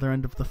on the other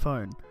end of the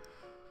phone.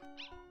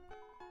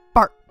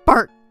 Bark,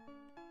 bark.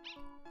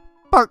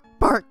 Bark,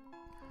 bark.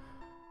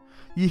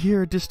 You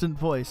hear a distant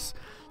voice.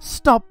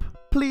 Stop,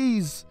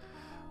 please.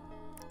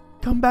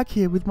 Come back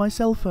here with my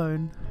cell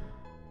phone.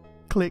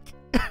 Click.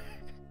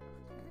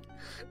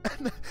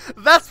 And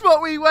that's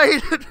what we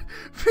waited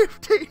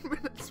 15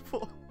 minutes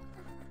for.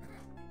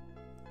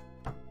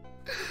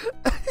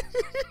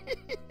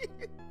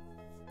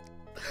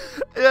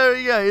 There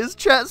we go, is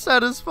chat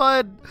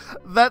satisfied?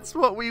 That's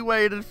what we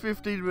waited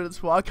 15 minutes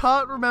for. I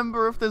can't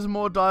remember if there's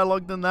more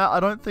dialogue than that. I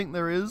don't think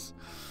there is.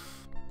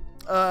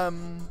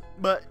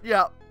 But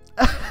yeah.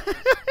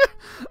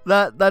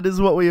 that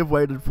is what we have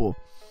waited for.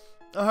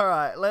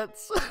 Alright,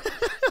 let's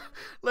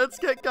let's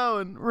get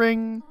going.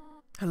 Ring.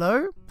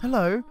 Hello?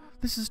 Hello?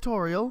 This is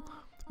Toriel.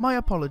 My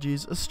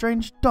apologies, a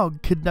strange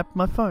dog kidnapped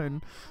my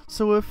phone.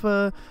 So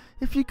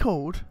if you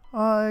called,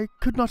 I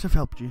could not have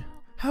helped you.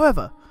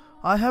 However,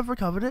 I have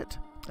recovered it,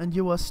 and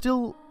you are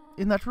still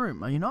in that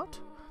room, are you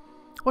not?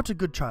 What a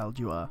good child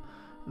you are.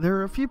 There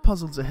are a few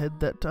puzzles ahead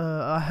that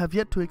I have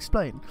yet to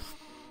explain.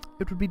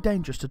 It would be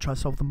dangerous to try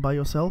solve them by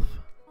yourself.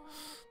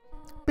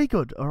 Be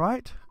good,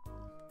 alright?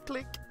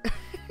 Click.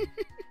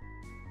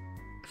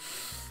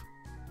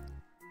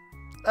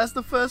 That's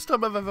the first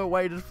time I've ever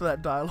waited for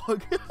that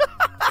dialogue.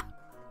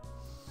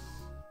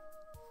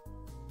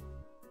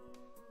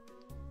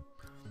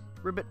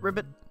 Ribbit,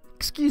 ribbit.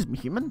 Excuse me,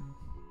 human.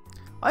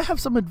 I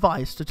have some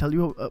advice to tell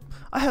you.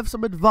 I have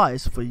some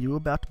advice for you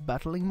about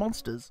battling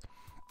monsters.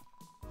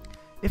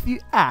 If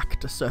you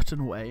act a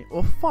certain way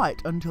or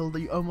fight until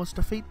you almost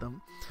defeat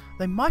them,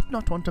 they might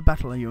not want to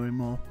battle you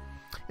anymore.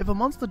 If a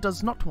monster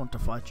does not want to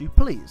fight you,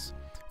 please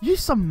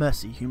use some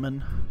mercy,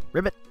 human.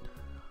 Ribbit.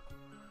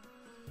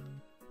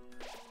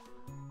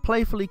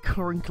 Playfully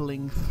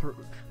crinkling through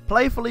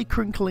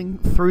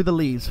the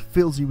leaves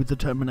fills you with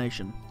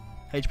determination.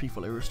 HP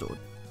fully restored.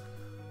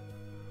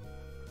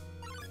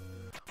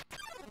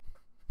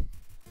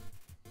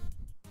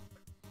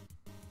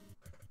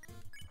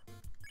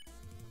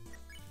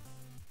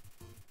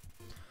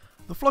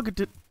 The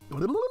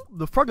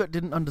frogget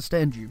didn't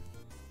understand you.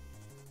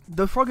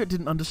 The frogget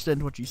didn't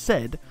understand what you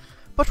said,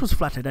 but was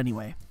flattered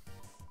anyway.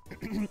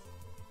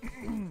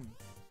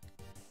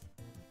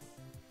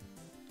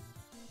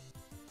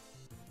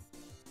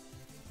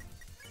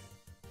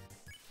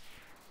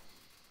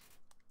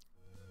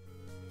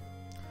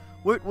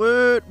 Woot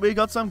woot, we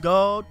got some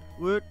gold.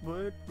 Woot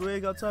woot, we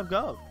got some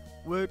gold.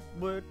 Woot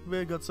woot,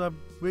 we got some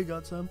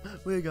gold.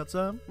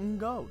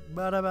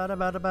 Bada bada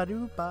bada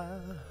bada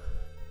ba.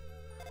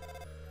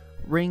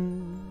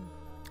 Ring.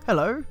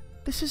 Hello,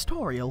 this is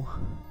Toriel.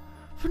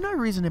 For no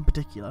reason in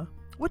particular,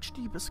 which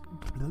do you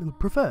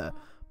prefer?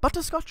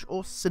 Butterscotch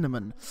or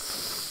cinnamon?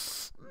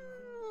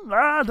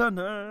 I don't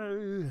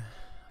know.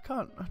 I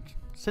can't.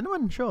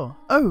 Cinnamon, sure.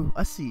 Oh,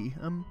 I see.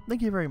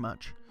 Thank you very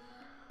much.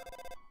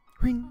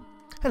 Ring.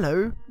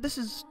 Hello, this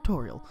is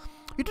Toriel.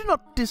 You do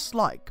not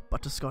dislike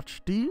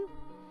butterscotch, do you?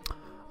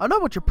 I know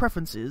what your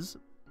preference is.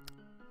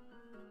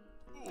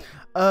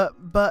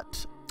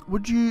 But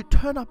would you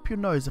turn up your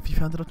nose if you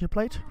found it on your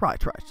plate?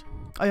 Right.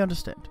 I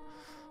understand.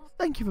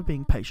 Thank you for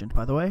being patient,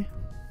 by the way.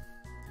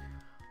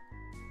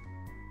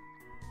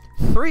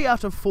 3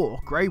 out of 4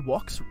 grey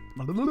rocks.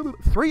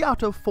 3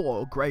 out of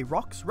 4 grey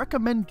rocks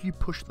recommend you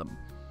push them.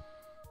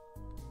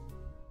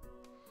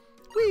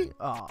 We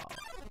are.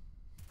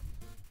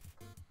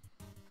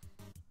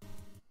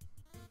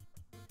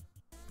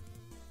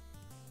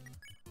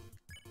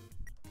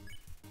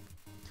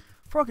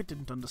 Frogget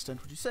didn't understand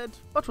what you said,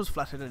 but was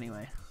flattered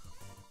anyway.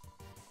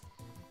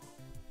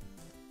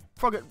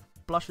 Frogget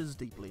blushes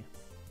deeply.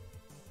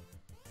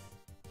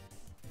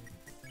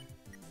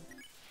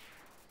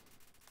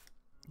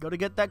 Gotta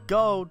get that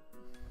gold.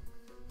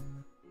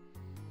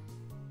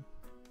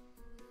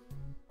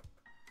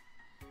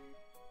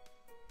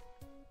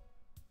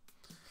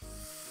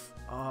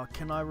 Oh,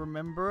 can I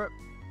remember it?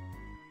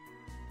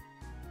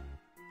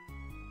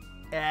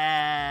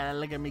 Yeah,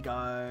 look at me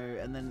go.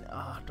 And then,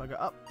 do I go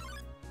up?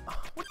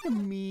 Oh, what do you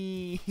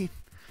mean?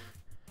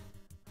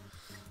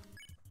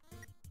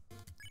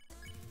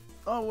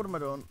 Oh, what am I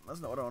doing? That's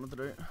not what I wanted to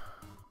do.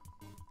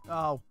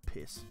 Oh,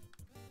 piss.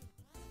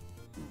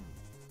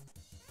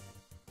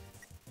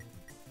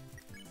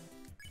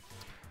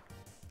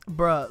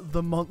 Bruh,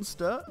 the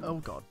monster? Oh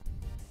god.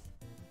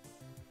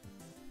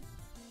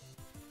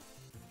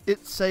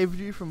 It saved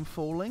you from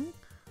falling?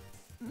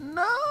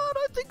 No, I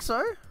don't think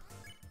so.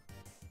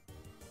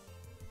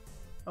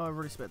 Oh, I've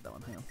already spent that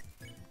one. Hang on.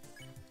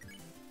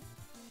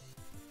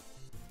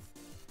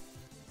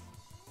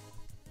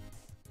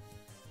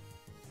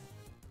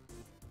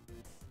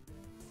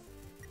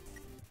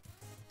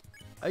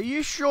 Are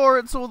you sure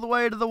it's all the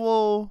way to the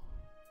wall?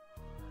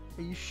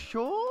 Are you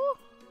sure?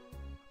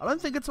 I don't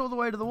think it's all the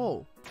way to the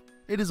wall.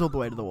 It is all the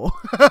way to the wall.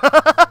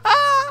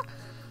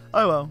 Oh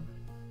well.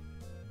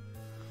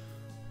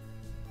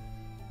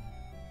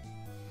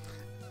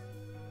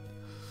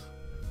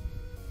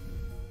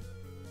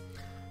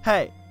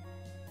 Hey.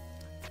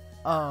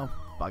 Oh,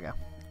 bugger.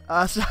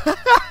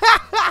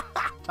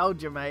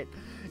 Told you, mate.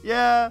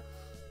 Yeah.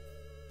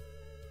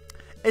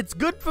 It's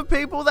good for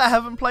people that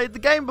haven't played the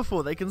game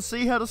before. They can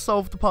see how to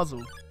solve the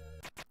puzzle.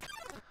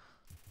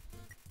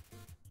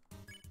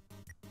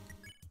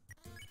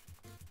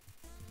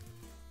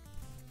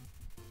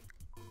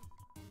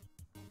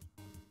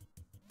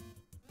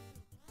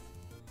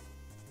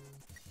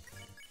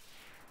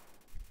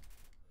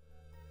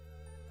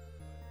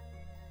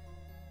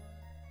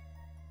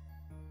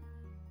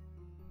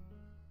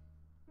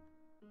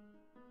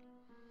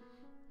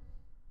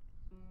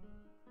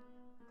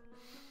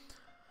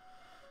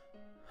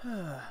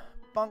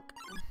 Bonk.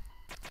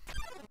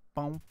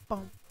 Bum,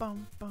 bum,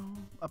 bum,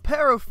 bum. A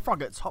pair of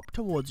froggets hop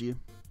towards you.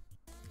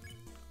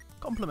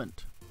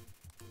 Compliment.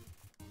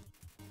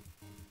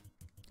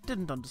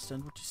 Didn't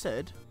understand what you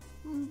said,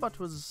 but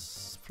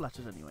was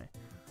flattered anyway.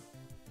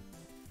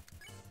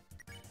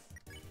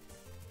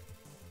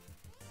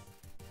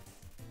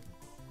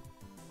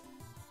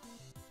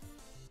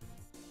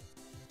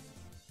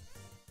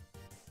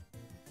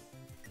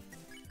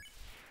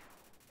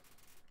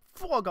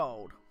 Four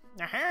gold.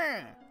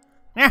 Aha!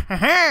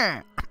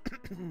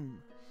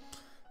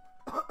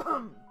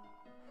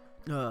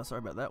 Sorry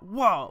about that.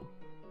 Whoa!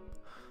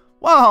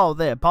 Whoa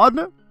there,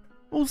 partner!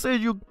 Who said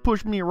you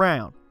push me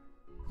around?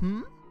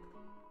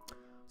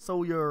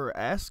 So you're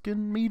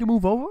asking me to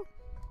move over?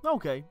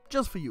 Okay,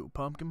 just for you,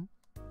 pumpkin.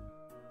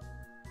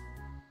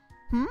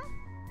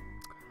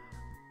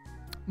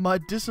 My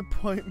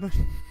disappointment...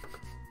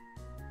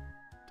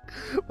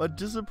 My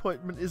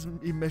disappointment is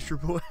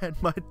immeasurable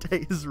and my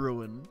day is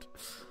ruined.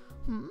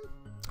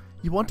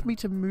 You want me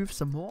to move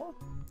some more?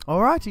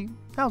 Alrighty,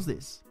 how's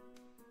this?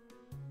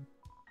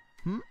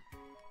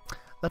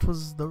 That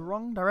was the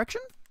wrong direction?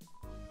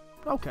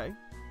 Okay.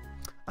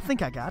 I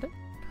think I got it.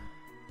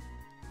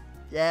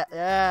 Yeah,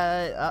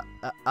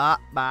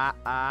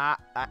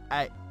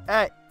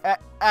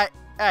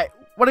 hey,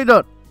 what are you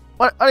doing?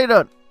 What are you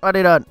doing? What are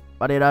you doing?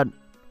 What are you doing?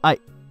 Hey,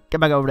 get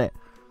back over there.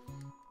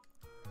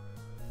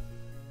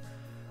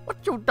 What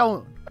you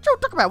doing? What you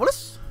talking about,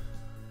 Willis?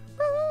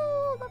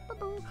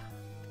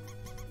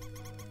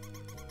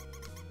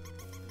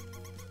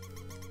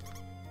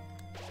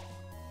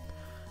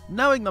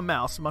 Knowing the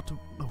mouse might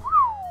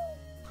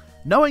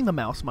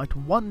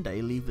one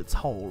day leave its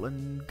hole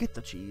and get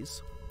the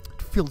cheese,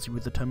 it fills you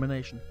with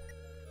determination.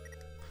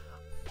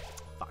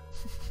 Fuck.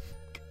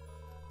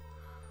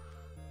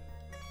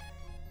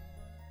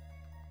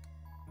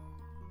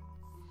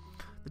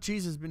 The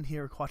cheese has been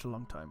here quite a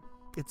long time.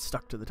 It's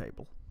stuck to the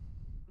table.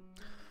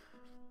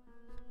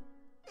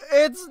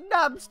 It's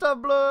Napster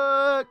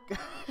Block!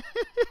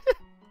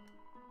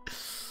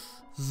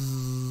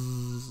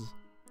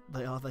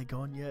 Are they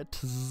gone yet?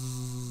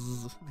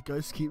 The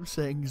ghost keeps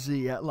saying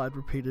Z out loud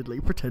repeatedly,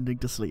 pretending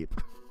to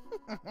sleep.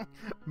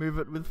 Move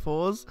it with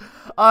 4s.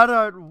 I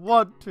don't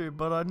want to,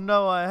 but I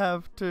know I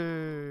have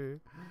to.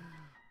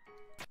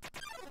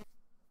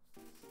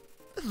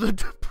 The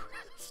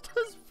depressed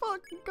as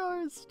fuck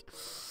ghost.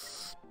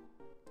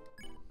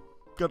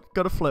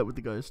 Gotta flirt with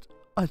the ghost.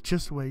 I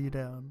just weigh you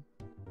down.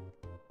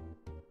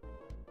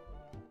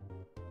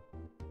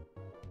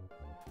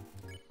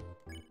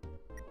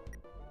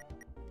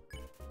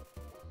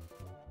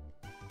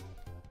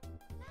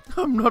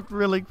 I'm not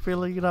really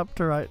feeling it up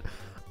to right.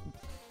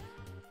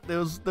 There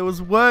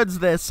was words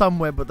there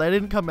somewhere, but they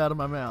didn't come out of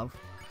my mouth.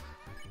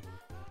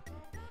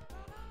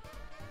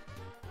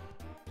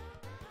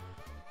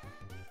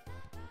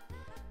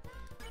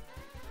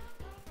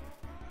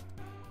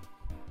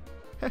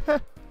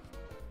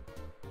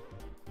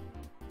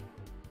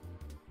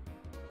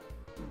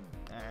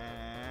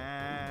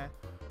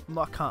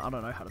 I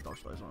don't know how to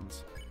dodge those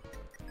ones.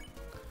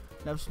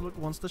 Navslook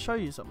wants to show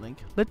you something.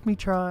 Let me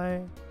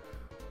try.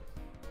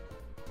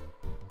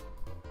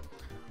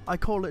 I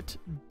call it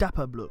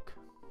Dapper Blook.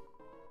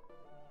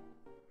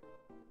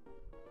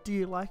 Do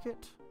you like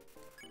it?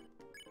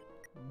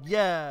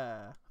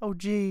 Yeah. Oh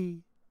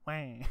gee.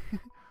 Wah.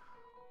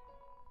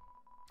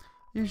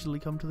 Usually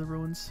come to the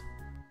ruins.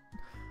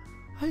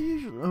 I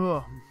usually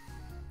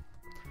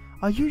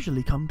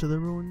come to the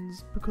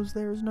ruins because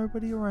there is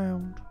nobody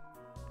around.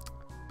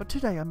 But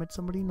today I met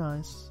somebody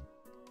nice.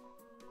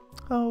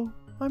 Oh,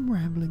 I'm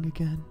rambling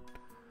again.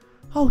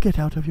 I'll get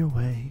out of your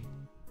way.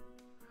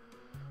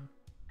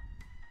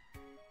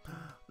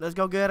 Let's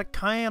go get a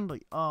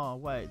candy. Oh,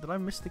 wait. Did I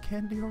miss the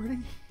candy already?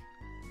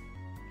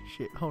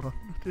 Shit, hold on.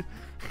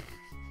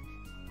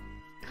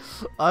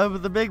 I'm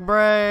the big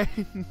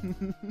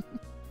brain.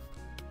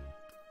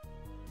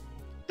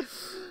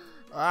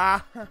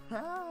 Ah.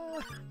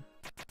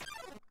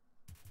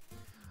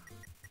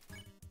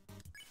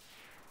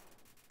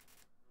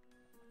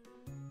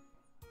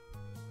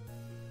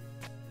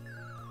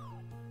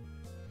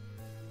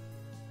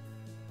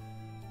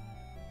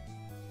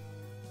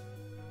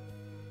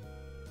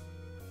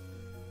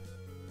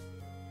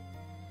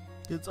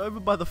 It's over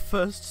by the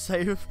first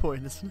save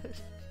point, isn't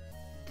it?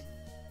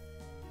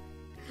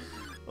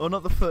 Or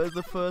not the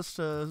first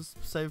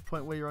save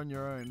point where you're on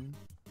your own.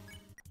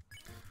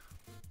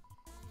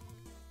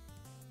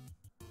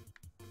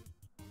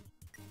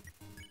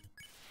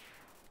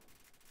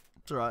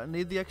 It's alright, I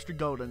need the extra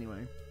gold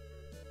anyway.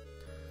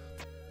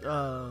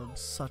 I'm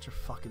such a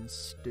fucking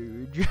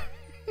stooge.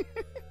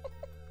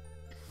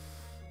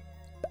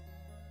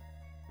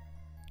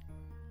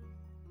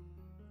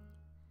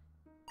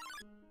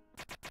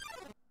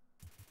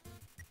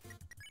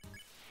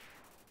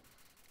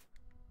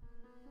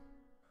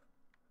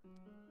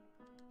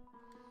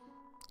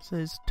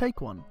 Says,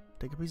 take one.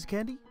 Take a piece of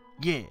candy?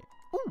 Yeah.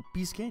 Ooh,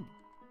 piece of candy.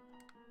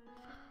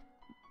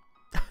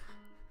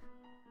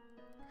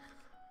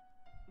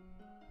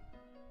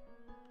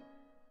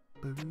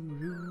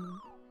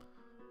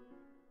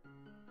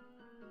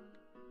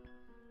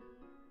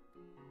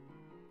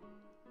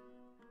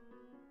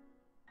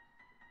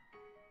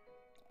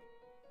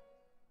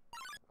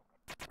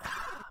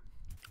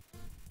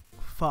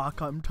 Fuck,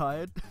 I'm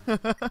tired.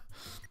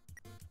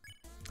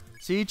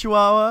 See,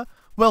 Chihuahua?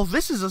 Well,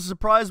 this is a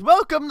surprise.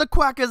 Welcome the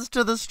quackers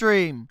to the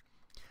stream.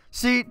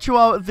 See,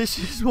 Chihuahua, this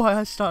is why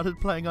I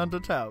started playing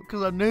Undertale.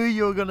 Because I knew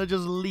you were going to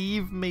just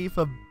leave me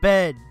for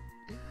bed.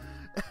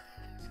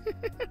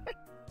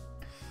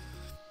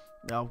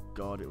 Oh,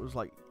 God, it was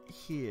like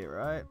here,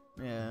 right?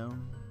 Yeah.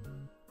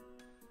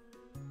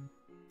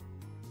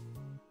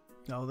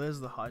 Oh, there's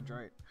the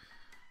hydrate.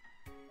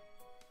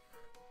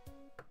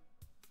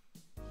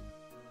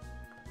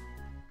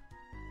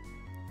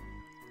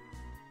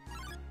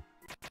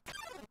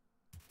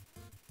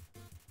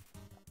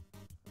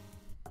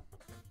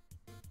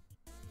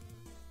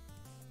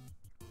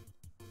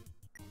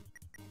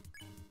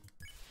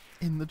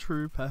 In the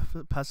true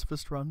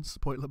pacifist run,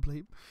 spoiler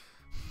bleep.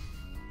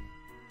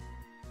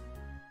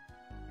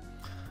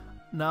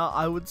 Nah,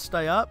 I would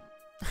stay up.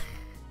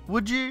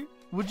 Would you?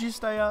 Would you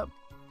stay up?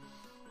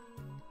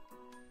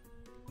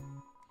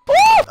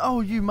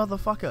 Oh, you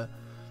motherfucker.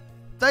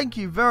 Thank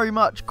you very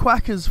much,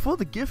 Quackers, for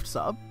the gift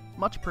sub.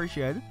 Much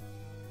appreciated.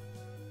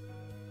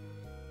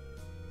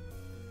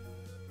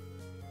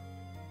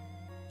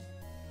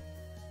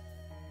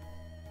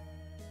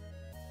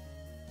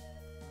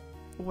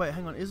 Wait,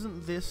 hang on.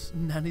 Isn't this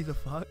Nanny the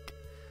fuck?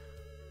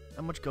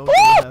 How much gold do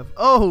I have?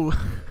 Oh!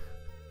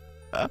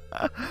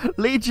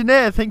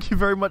 Legionnaire, thank you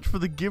very much for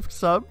the gift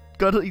sub.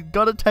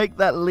 Gotta take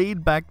that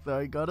lead back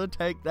though. Gotta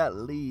take that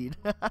lead.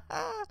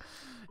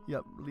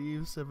 Yep,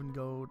 leave 7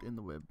 gold in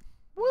the web.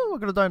 Woo, I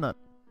got a donut.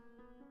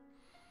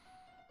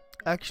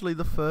 Actually,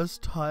 the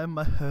first time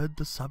I heard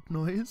the sub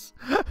noise.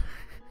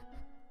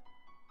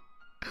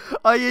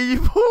 Oh yeah,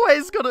 you've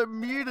always got it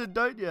muted,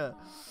 don't you?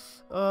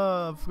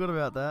 Oh, I forgot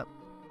about that.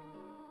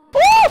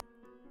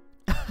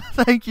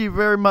 Thank you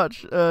very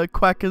much,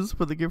 Quackers,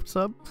 for the gift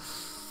sub.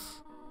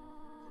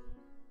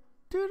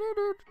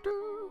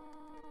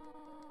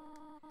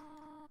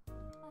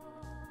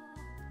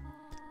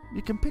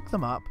 You can pick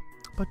them up,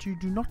 but you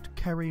do not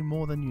carry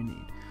more than you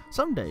need.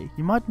 Someday,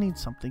 you might need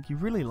something you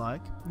really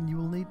like, and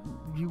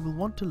you will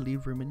want to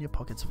leave room in your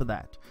pockets for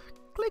that.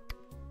 Click.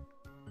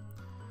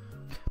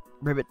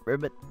 Ribbit,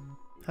 ribbit.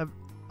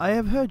 I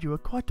have heard you are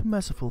quite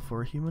merciful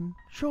for a human.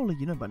 Surely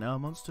you know by now a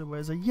monster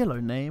wears a yellow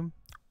name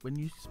when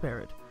you spare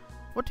it.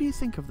 What do you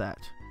think of that?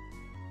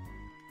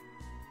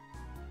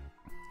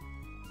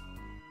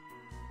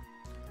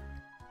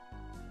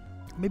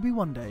 Maybe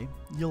one day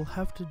you'll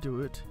have to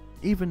do it,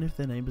 even if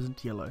their name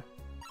isn't yellow.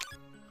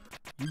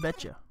 You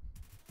betcha.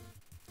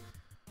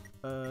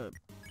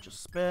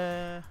 Just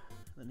spare.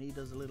 Then he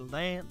does a little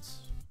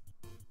dance.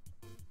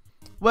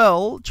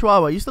 Well,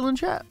 Chihuahua, you still in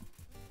chat?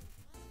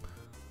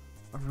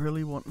 I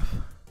really want...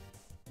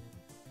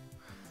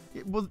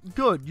 Yeah, well,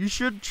 good. You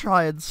should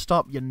try and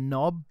stop, you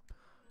knob.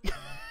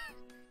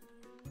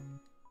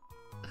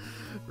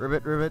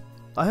 Ribbit, ribbit.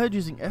 I heard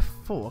using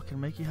F4 can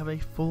make you have a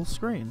full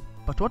screen.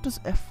 But what does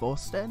F4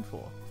 stand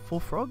for? 4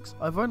 frogs?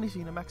 I've only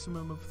seen a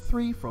maximum of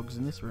 3 frogs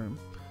in this room.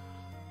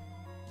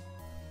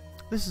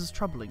 This is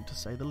troubling, to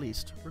say the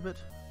least. Ribbit.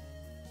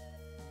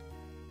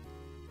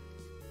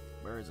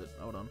 Where is it?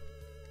 Hold on.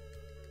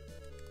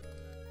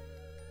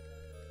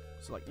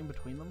 It's like in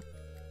between them.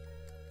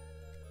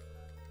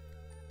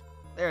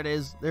 There it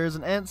is. There is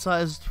an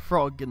ant-sized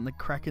frog in the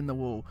crack in the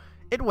wall.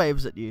 It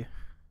waves at you.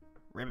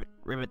 Ribbit,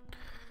 ribbit.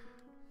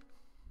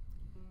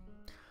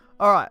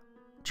 Alright.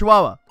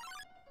 Chihuahua.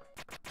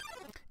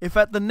 If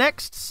at the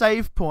next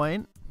save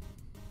point,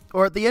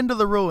 or at the end of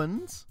the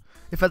ruins,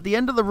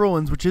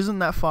 which isn't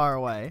that far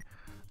away,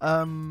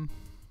 I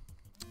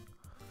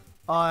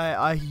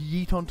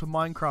yeet onto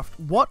Minecraft,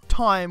 what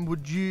time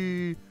would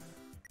you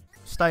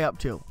stay up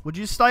till? Would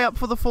you stay up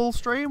for the full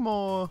stream,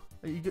 or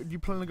are you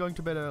plan on going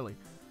to bed early?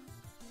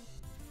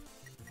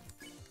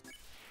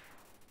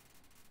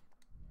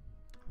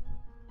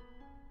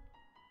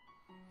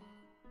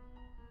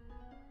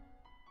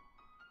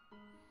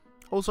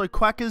 Also,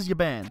 Quackers, you're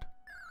banned.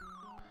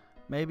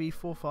 Maybe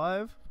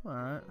 4-5?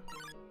 Alright.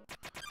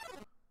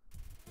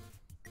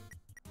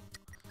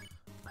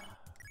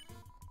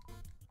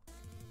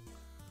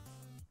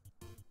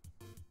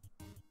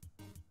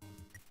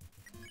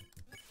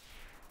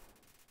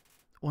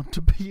 Want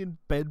to be in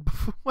bed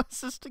before my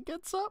sister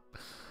gets up?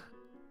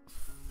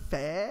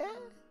 Fair?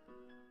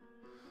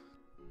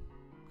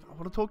 I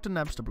want to talk to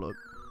Napster Blood.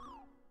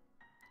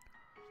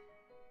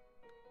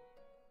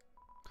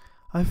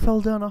 I fell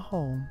down a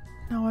hole.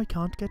 Now I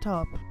can't get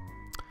up.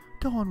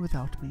 Go on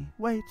without me.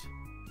 Wait.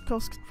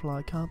 Ghosts can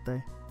fly, can't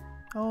they?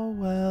 Oh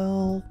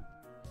well.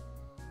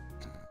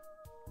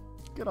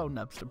 Good old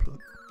Napster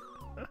Blood.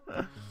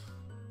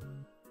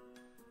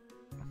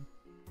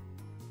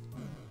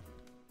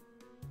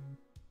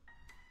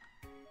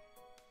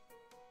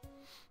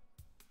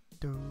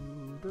 No.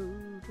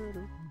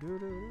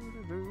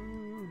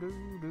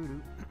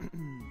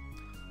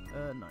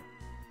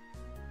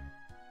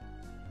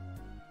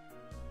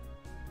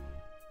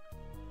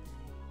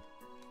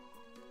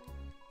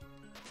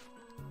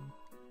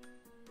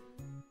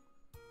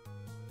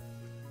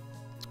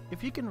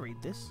 If you can read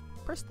this,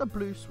 press the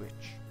blue switch.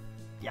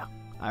 Yeah,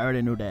 I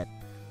already knew that.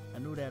 I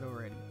knew that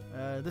already.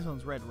 This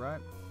one's red,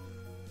 right?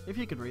 If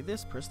you can read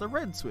this, press the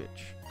red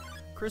switch.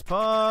 Chris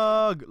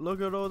Pug!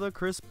 Look at all the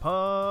Chris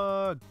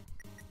Pug!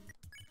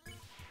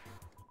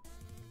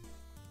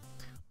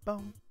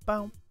 Boom,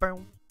 boom,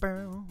 boom,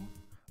 boom,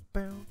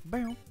 boom,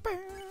 boom,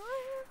 boom.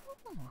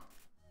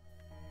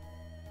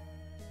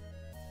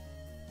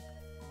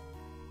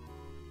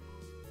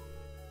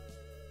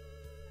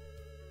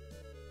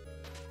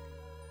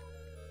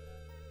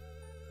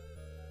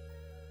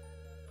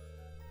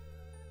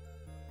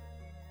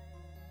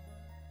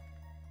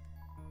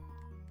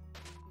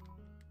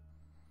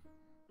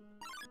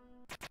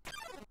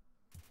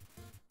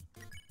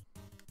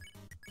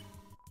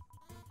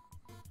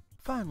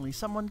 Finally,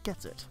 someone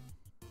gets it.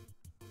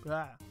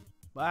 Ah,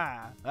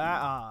 ah,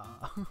 ah.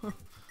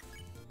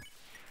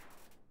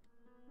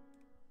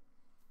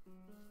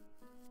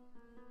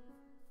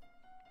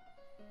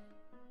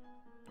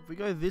 If we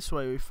go this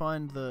way, we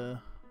find the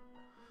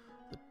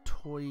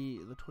toy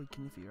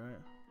Kniffy, right?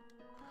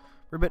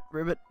 Ribbit,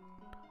 ribbit.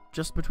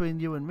 Just between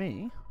you and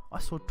me, I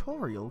saw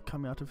Toriel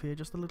come out of here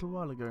just a little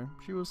while ago.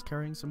 She was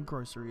carrying some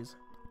groceries.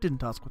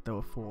 Didn't ask what they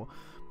were for.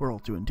 We're all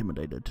too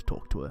intimidated to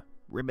talk to her.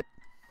 Ribbit.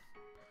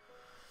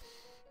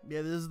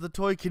 Yeah, this is the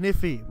toy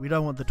Kniffy. We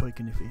don't want the toy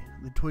Kniffy.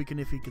 The toy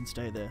Kniffy can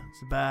stay there.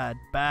 It's bad,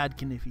 bad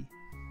Kniffy.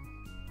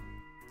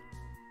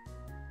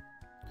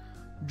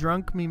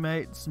 Drunk me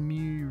mates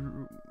me...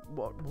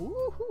 What?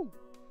 Woohoo!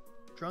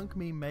 Drunk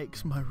me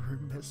makes my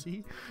room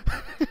messy.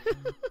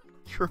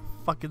 You're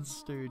a fucking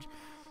stooge.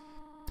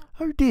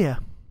 Oh dear.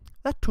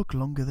 That took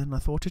longer than I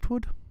thought it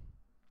would.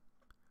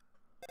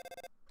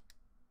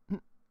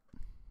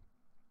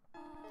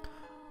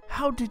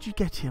 How did you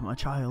get here, my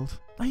child?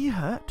 Are you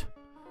hurt?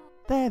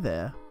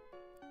 There.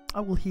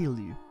 I will heal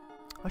you.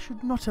 I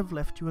should not have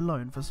left you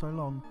alone for so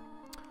long.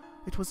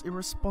 It was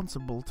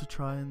irresponsible to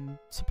try and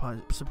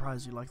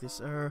surprise you like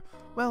this.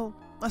 Well,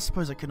 I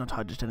suppose I could not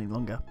hide it any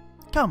longer.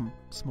 Come,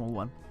 small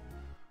one.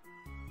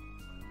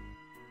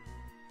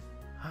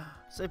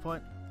 Save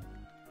point.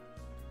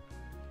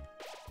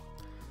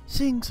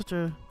 Seeing such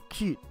a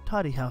cute,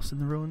 tidy house in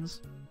the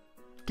ruins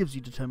gives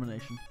you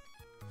determination.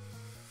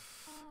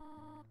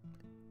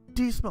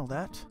 Do you smell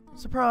that?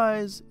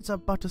 Surprise! It's our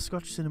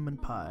butterscotch cinnamon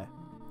pie.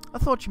 I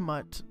thought we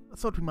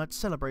might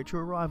celebrate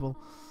your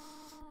arrival,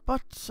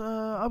 but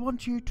I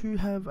want you to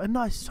have a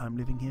nice time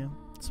living here,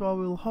 so I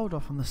will hold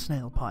off on the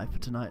snail pie for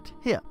tonight.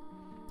 Here,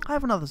 I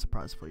have another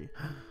surprise for you.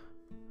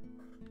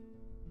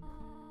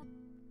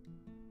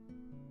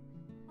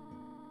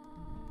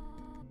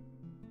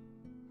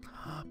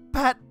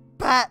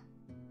 Pat!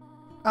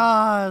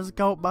 Ah, it's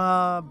goat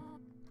Bob.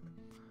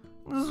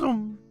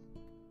 Zoom.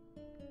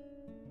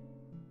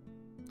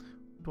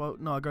 Well,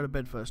 no, I go to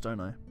bed first, don't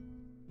I?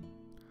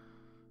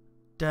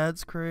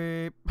 Dad's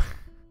creep.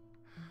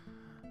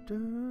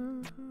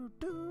 do,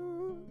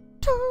 do,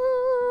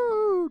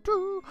 do,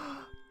 do.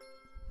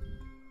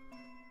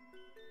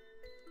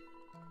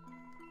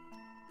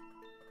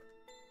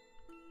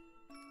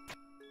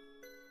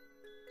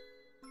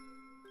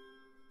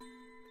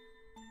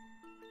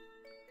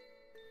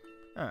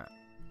 Alright.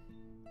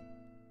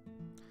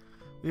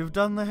 We've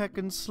done the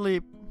heckin'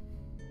 sleep.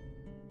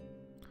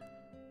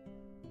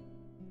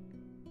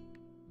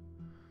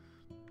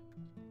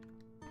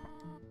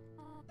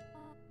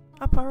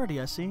 Up already,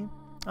 I see.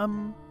 I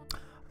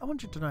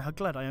want you to know how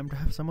glad I am to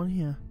have someone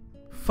here.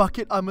 Fuck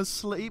it, I'm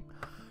asleep.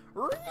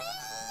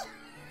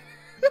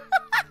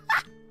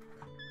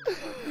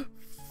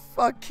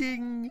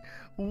 Fucking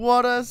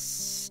what a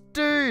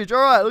stooge.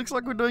 Alright, looks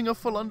like we're doing a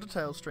full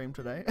Undertale stream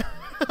today.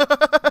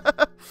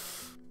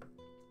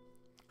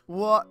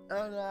 What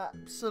an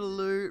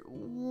absolute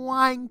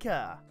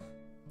wanker.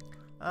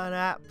 An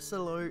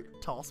absolute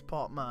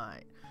tosspot,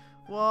 mate.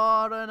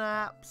 What an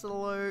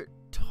absolute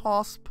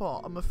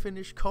tosspot. I'm gonna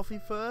finish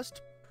coffee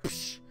first.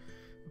 Psh.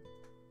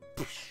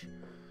 Psh.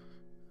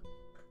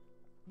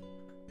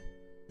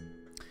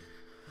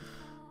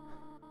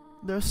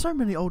 There are so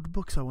many old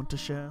books I want to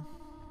share.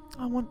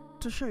 I want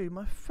to show you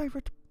my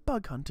favourite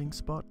bug hunting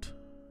spot.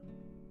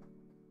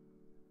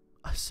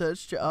 I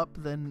searched it up,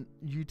 then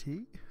UT.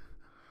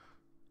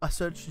 I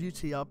searched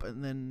UT up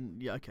and then,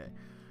 yeah, okay.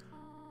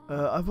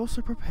 I've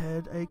also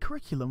prepared a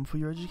curriculum for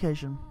your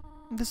education.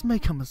 This may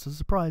come as a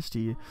surprise to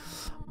you,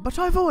 but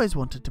I've always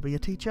wanted to be a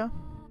teacher.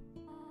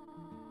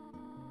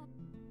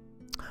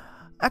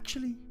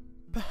 Actually,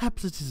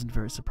 perhaps it isn't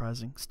very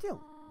surprising.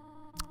 Still,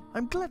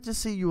 I'm glad to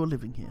see you are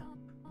living here.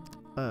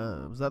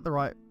 Was that the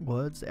right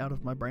words out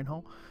of my brain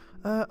hole?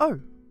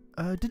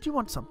 Did you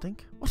want something?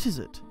 What is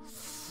it?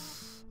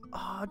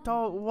 I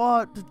don't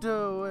want to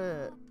do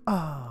it.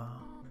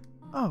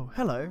 Oh,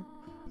 hello.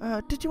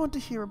 Did you want to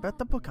hear about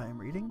the book I am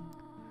reading?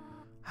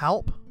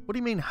 Help? What do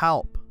you mean,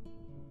 help?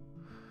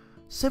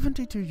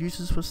 72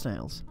 uses for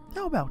snails.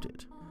 How about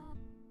it?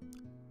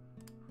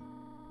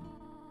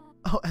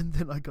 Oh, and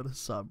then I got a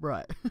sub,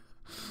 right.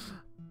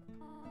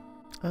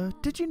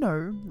 Did you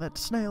know that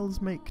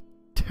snails make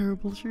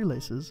terrible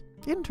shoelaces?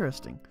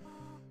 Interesting.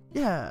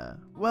 Yeah,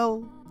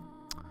 well,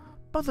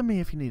 bother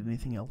me if you need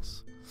anything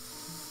else.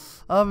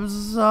 I'm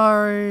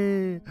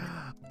sorry.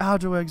 How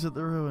to exit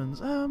the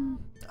ruins?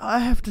 I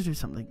have to do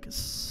something.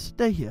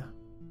 Stay here.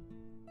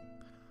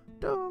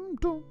 Dum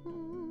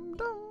dum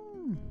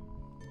dum.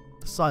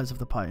 The size of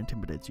the pie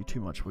intimidates you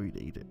too much for you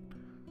to eat it.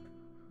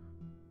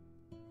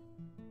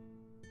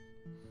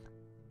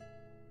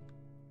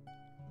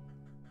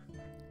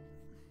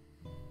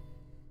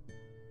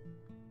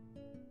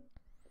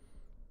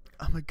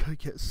 I'm gonna go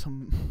get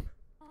some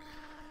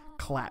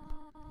clap.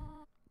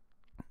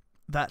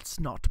 That's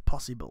not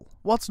possible.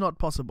 What's not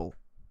possible?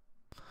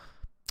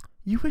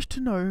 You wish to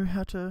know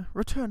how to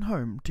return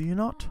home, do you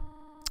not?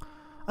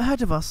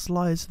 Ahead of us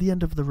lies the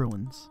end of the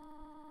ruins.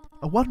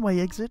 A one-way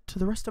exit to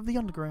the rest of the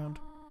underground.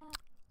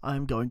 I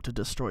am going to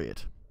destroy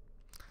it.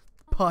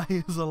 Pie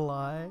is a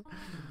lie.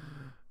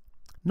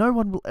 No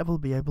one will ever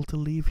be able to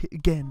leave here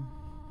again.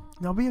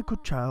 Now be a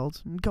good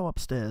child and go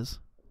upstairs.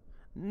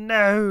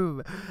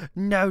 No!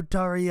 No,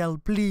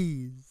 Doriel,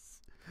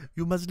 please!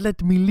 You must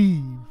let me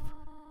leave.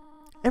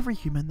 Every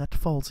human that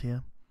falls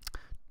here...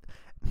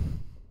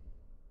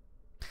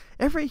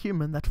 Every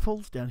human that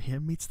falls down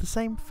here meets the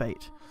same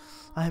fate.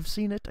 I have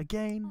seen it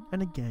again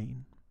and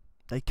again.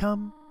 They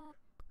come,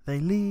 they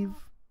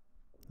leave,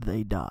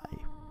 they die.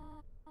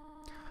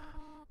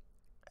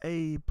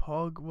 Hey,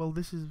 Pog, well,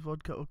 this is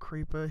Vodka or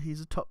Creeper.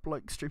 He's a top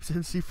bloke, streams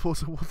MC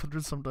Forza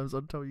 100. Sometimes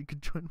Undertale you can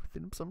join with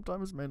him,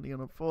 sometimes mainly on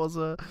a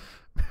Forza.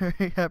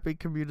 Very happy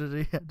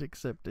community and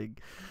accepting.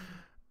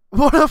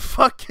 What the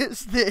fuck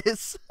is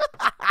this?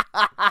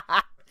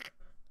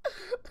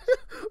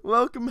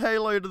 Welcome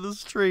Halo to the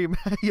stream.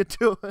 How you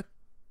doing?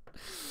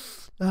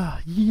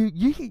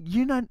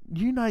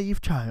 You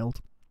naive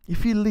child.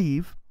 If you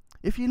leave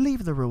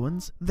the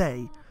ruins,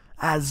 they,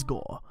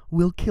 Asgore,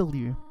 will kill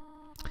you.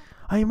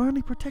 I am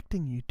only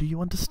protecting you. Do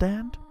you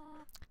understand?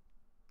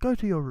 Go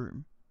to your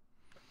room.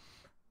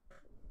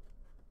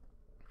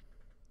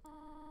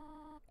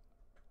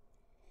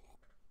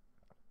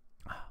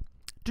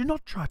 Do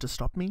not try to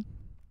stop me.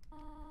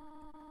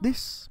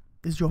 This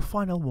is your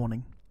final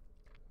warning.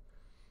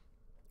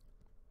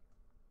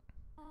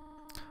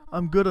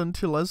 I'm good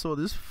until I saw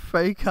this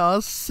fake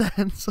ass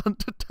Sans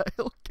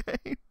Undertale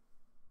game.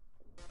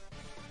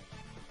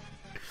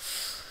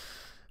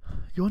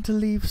 You want to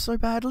leave so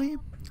badly?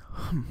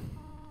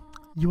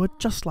 You are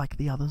just like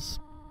the others.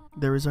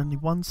 There is only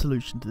one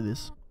solution to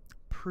this.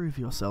 Prove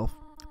yourself.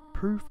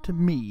 Prove to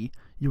me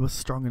you are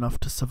strong enough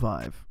to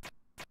survive.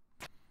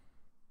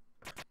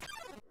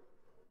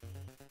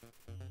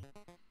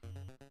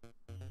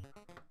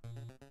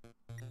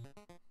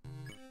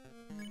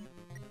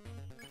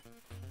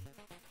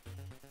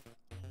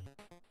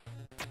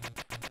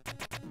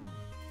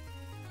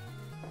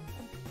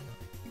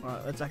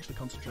 Alright, let's actually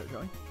concentrate,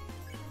 shall we?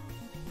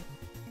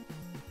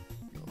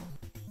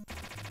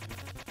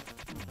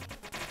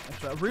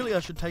 Actually, I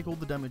should take all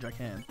the damage I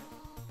can.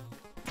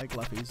 Make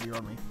life easier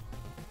on me.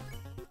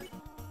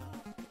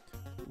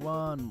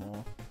 One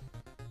more.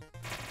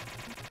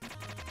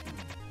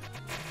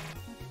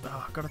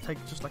 Gotta take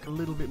just like a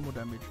little bit more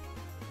damage.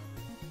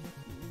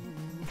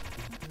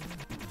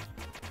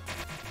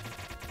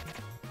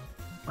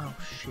 Oh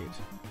shit.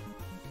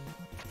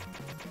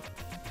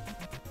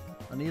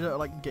 I need to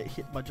like get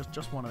hit by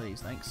just one of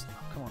these, thanks.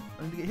 Oh, come on.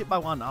 I need to get hit by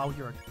one. Oh,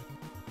 you're a...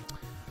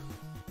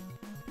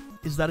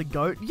 Is that a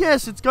goat?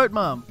 Yes, it's Goat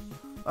Mom.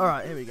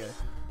 Alright, here we go.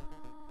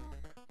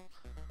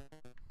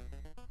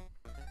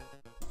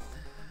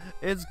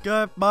 It's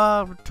Goat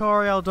Mom.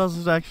 Toriel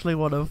doesn't actually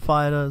want to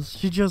fight us.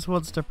 She just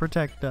wants to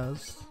protect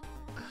us.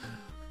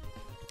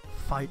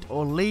 Fight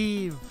or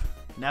leave.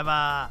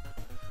 Never.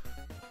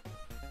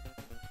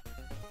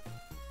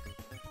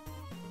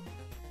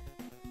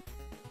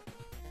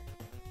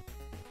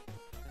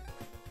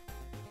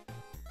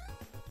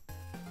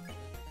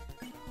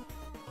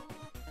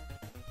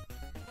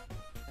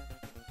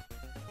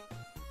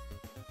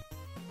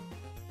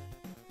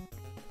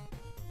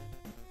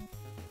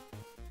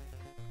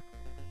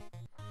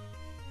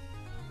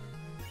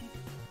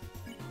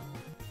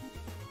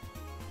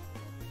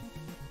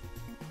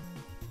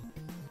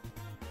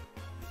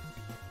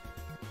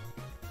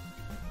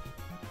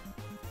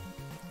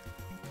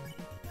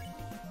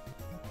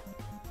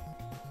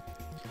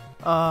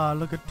 Ah,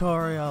 look at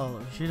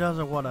Toriel. She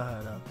doesn't want to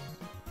hurt us.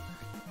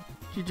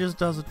 She just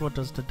doesn't want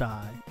us to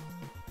die.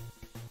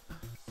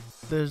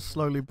 They're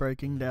slowly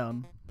breaking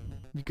down.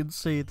 You can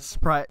see the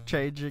sprite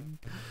changing.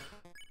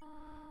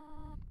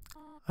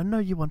 I know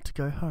you want to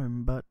go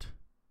home, but...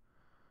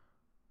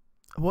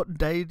 What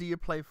day do you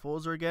play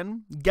Forza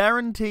again?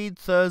 Guaranteed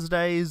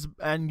Thursdays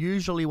and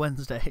usually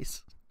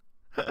Wednesdays.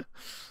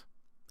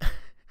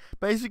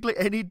 Basically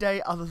any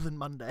day other than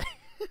Monday.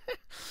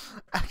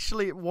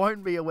 Actually, it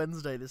won't be a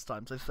Wednesday this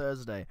time, so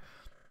Thursday.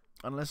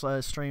 Unless I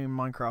stream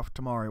Minecraft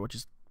tomorrow, which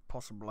is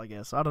possible, I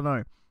guess. I don't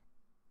know.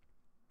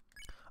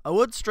 I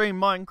would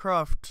stream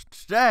Minecraft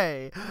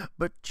today,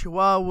 but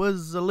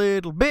Chihuahua's a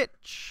little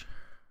bitch.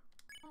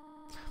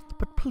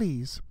 But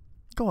please,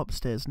 go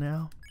upstairs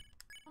now.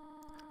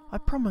 I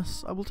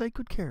promise I will take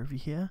good care of you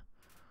here.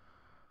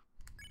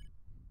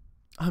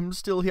 I'm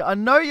still here. I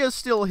know you're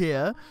still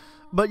here,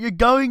 but you're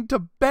going to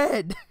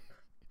bed.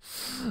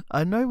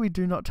 I know we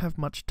do not have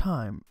much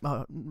time.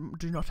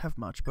 Do not have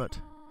much, but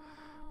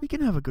we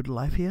can have a good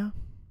life here.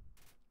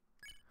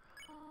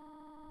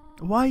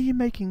 Why are you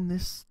making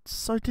this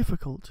so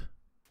difficult?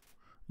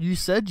 You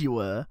said you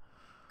were.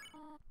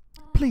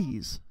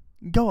 Please,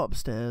 go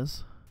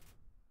upstairs.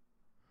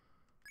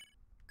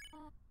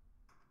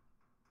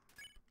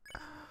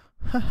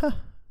 Haha.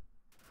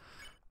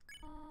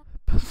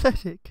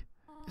 Pathetic,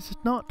 is it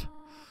not?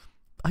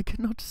 I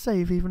cannot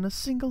save even a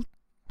single...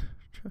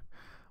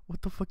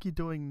 What the fuck you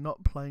doing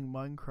not playing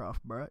Minecraft,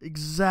 bro?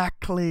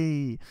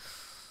 Exactly!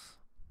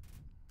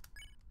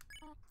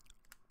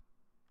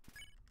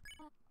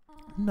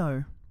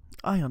 No,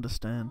 I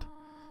understand.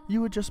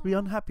 You would just be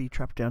unhappy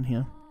trapped down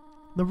here.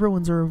 The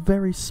ruins are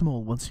very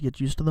small once you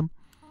get used to them.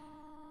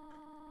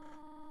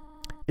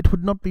 It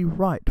would not be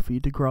right for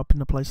you to grow up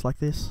in a place like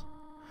this.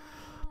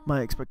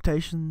 My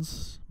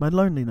expectations, my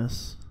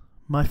loneliness,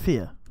 my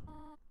fear.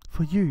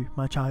 For you,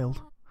 my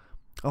child.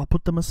 I'll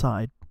put them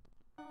aside.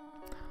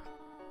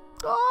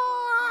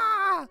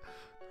 Ah!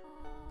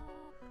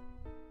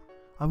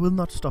 I will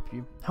not stop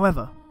you.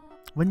 However,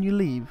 when you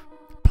leave,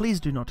 please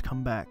do not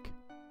come back.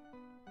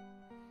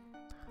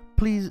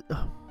 Please,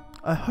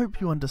 I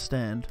hope you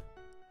understand.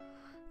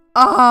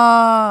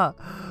 Ah!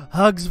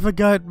 Hugs for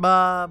Goat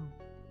Mom.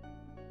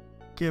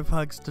 Give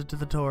hugs to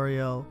the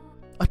Toriel.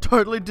 I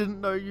totally didn't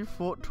know you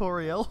fought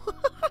Toriel.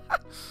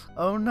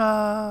 Oh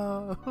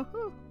no.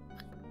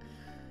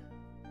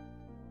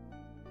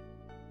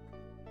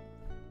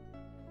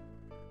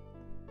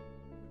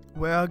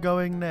 We're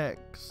going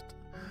next.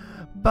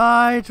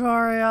 Bye,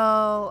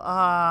 Toriel.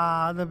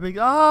 Ah, the big...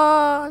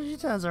 Ah, she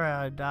turns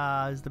around.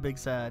 Ah, it's the big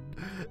sad.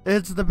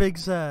 It's the big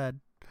sad.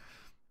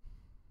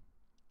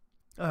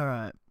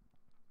 Alright.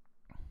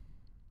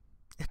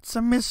 It's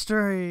a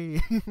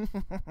mystery.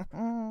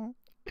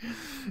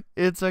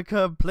 It's a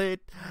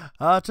complete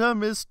utter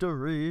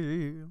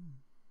mystery.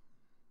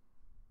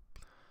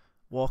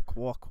 Walk,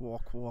 walk,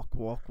 walk, walk,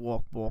 walk,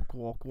 walk, walk,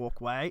 walk,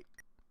 walk. Wait.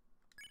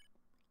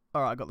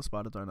 Alright, I got the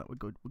spider donut. We're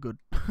good.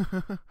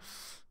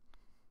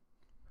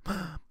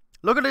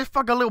 Look at this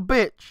fucking little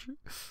bitch.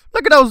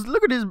 Look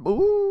at this.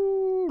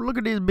 Ooh, look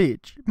at this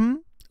bitch.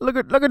 Look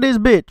at this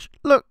bitch.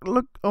 Look.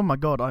 Oh my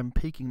god, I'm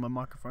peeking my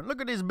microphone.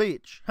 Look at this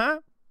bitch,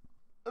 huh?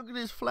 Look at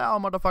this flower,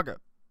 motherfucker.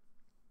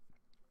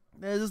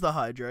 There's the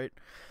hydrate.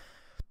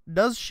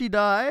 Does she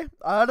die?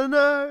 I don't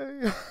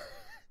know.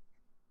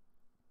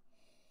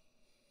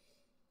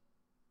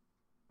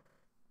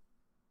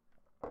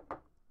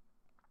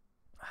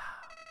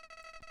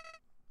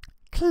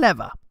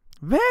 Clever.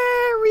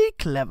 Very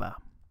clever.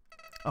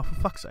 Oh, for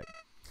fuck's sake.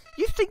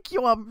 You think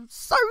you are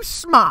so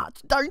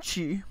smart, don't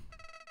you?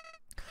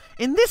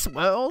 In this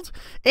world,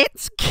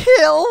 it's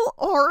kill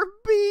or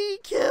be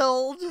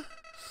killed.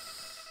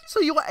 So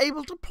you are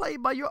able to play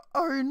by your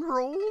own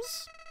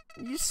rules?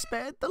 You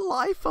spared the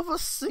life of a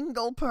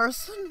single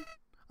person?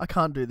 I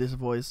can't do this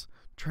voice.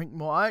 Drink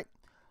more.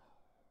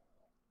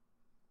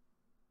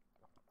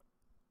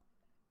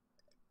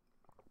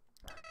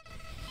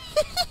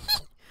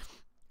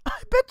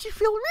 I bet you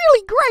feel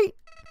really great.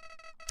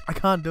 I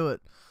can't do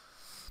it.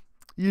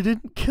 You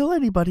didn't kill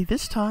anybody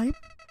this time.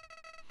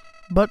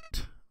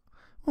 But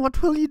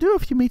what will you do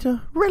if you meet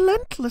a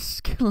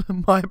relentless killer,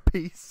 my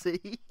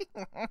PC?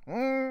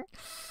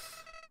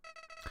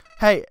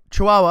 Hey,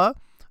 Chihuahua,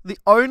 the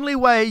only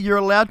way you're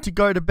allowed to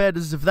go to bed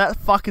is if that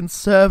fucking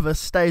server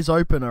stays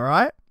open,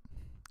 alright?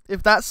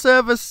 If that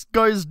service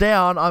goes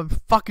down, I'm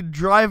fucking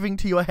driving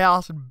to your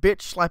house and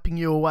bitch slapping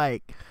you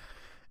awake.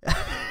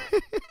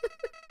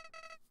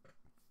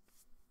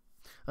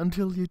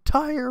 Until you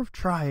tire of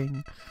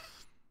trying.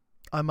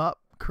 I'm up,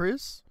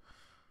 Chris.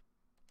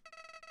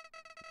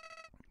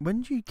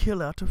 When do you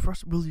kill out of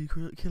will you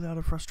kill out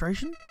of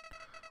frustration?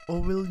 Or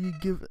will you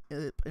give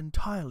it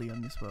entirely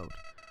on this world?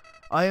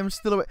 I am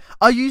still awake.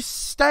 Are you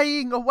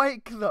staying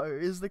awake, though,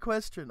 is the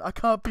question. I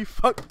can't be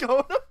fucked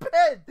going to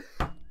bed.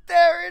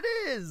 There it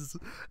is.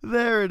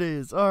 There it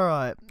is.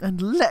 Alright.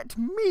 And let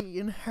me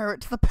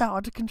inherit the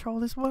power to control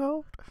this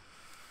world.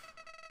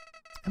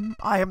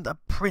 I am the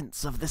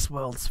prince of this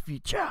world's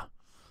future.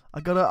 I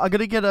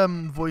gotta get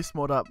voice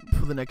mod up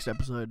for the next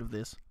episode of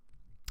this,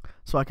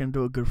 so I can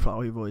do a good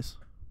flowery voice.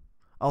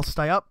 I'll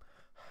stay up.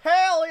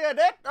 Hell yeah,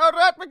 Dick!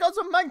 Alright, because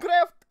of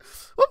Minecraft.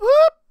 Whoop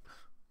whoop.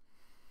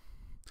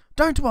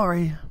 Don't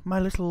worry, my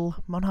little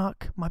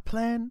monarch. My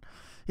plan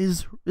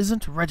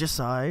isn't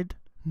regicide.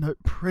 No,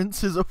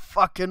 Prince is a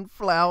fucking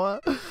flower.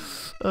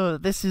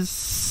 This is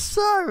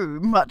so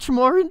much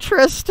more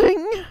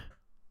interesting.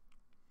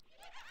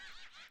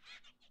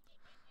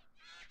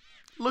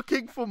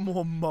 Looking for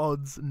more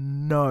mods?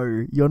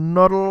 No, you're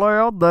not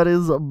allowed. That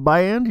is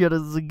banned. It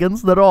is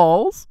against the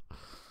rules.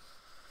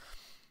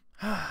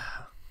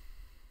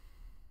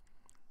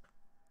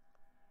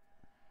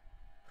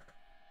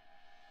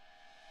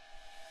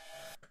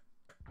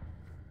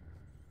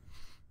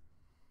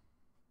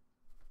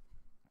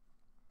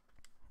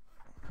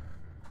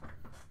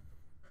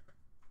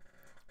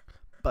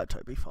 But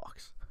Toby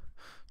Fox.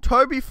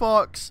 Toby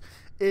Fox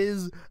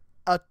is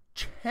a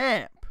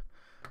champ.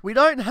 We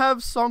don't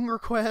have song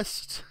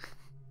request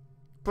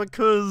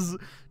because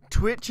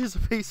Twitch is a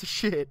piece of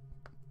shit.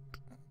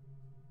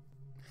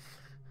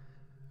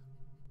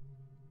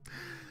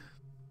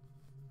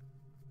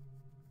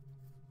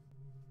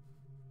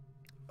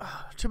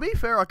 To be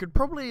fair, I could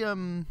probably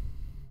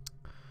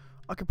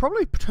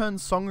turn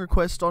song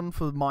request on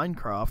for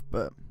Minecraft,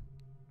 but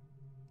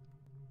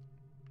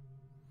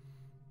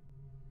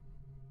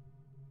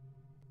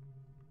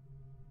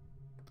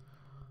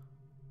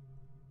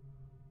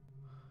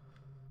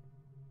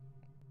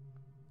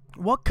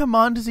what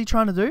command is he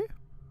trying to do?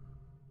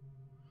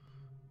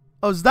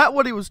 Oh, is that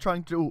what he was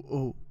trying to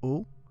do?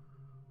 Oh.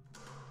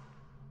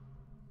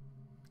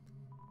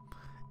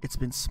 It's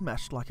been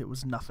smashed like it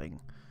was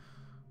nothing.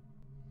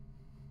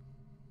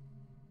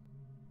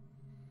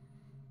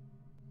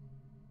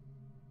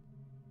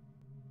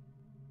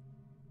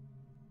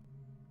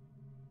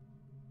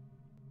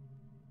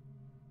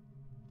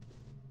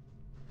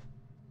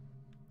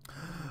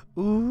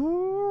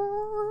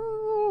 Ooh,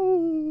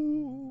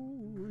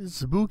 it's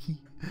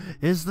spooky.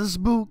 It's the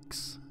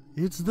spooks.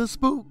 It's the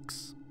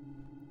spooks.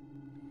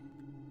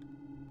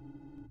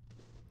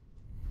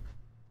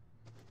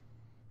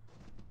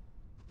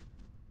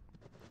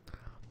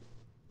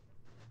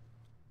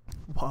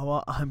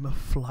 Wow, I'm a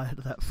fly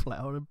to that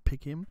flower and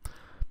pick him.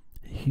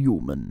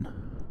 Human.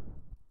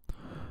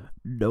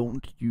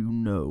 Don't you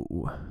know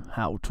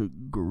how to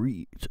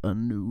greet a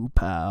new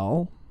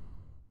pal?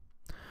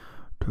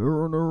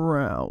 Turn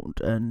around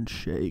and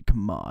shake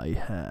my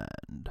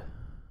hand.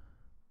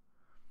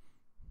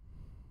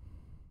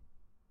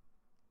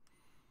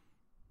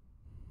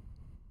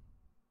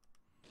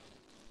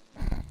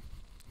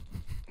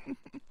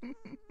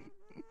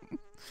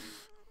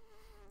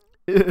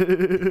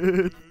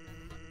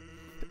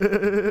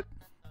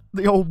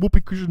 The old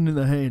whoopee cushion in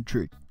the hand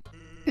trick.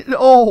 It's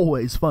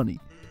always funny.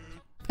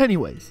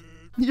 Anyways,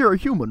 you're a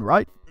human,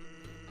 right?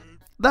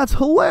 That's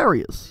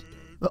hilarious.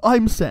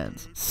 I'm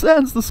Sans.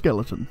 Sans the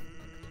skeleton.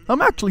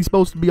 I'm actually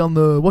supposed to be on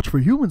the watch for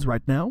humans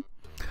right now.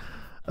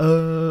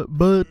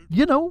 But,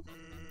 you know,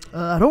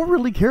 I don't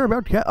really care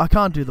about cat. I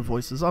can't do the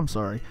voices, I'm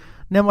sorry.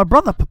 Now, my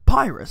brother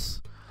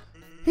Papyrus,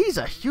 he's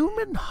a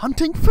human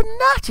hunting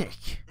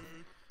fanatic.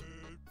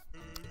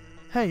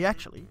 Hey,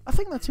 actually, I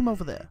think that's him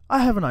over there. I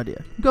have an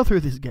idea. Go through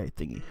this gate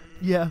thingy.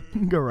 Yeah,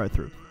 go right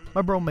through.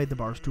 My bro made the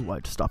bars too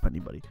wide to stop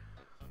anybody.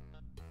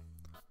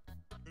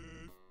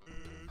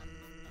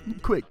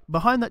 Quick,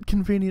 behind that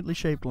conveniently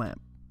shaped lamp.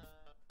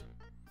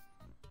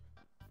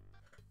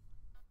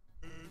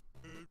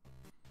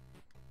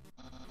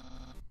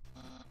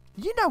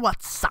 You know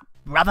what's up,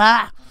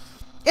 brother?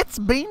 It's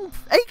been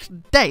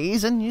 8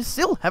 days and you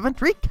still haven't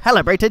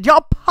recalibrated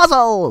your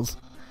puzzles.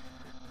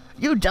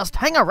 You just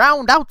hang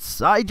around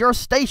outside your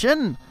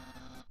station.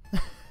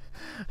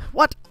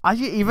 What are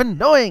you even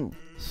doing?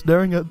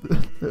 Staring at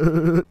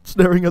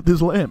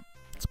this lamp.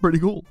 It's pretty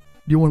cool.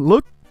 Do you want to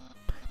look?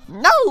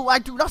 No, I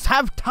do not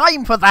have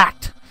time for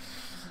that.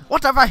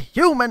 Whatever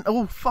human...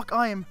 Oh, fuck,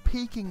 I am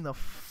peeking the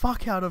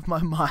fuck out of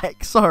my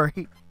mic.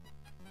 Sorry.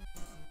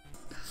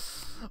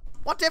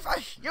 What if a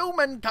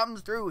human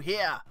comes through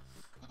here?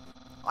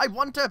 I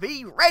want to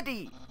be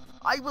ready.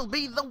 I will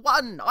be the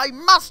one. I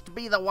must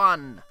be the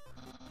one.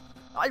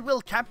 I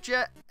will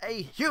capture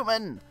a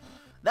human.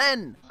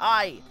 Then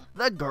I,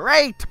 the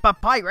great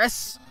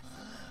Papyrus,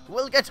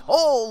 will get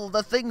all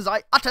the things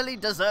I utterly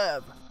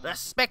deserve.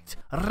 Respect,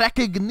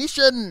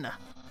 recognition.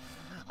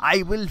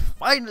 I will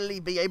finally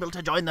be able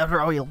to join the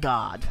Royal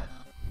Guard.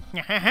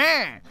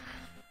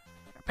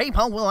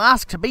 People will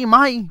ask to be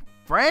my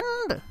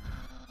friend.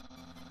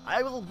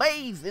 I will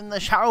bathe in the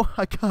shower.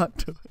 I can't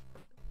do it.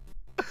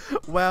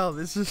 Wow,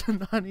 this is a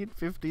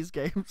 1950s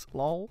games,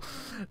 lol.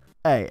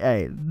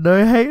 Hey,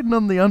 no hating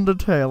on the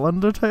Undertale.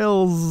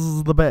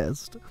 Undertale's the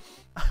best.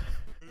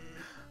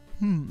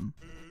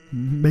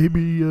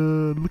 Maybe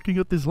looking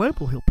at this lamp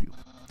will help you.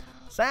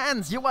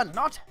 Sans, you are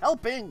not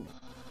helping.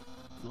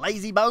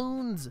 Lazy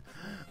bones.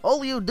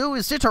 All you do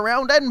is sit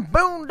around and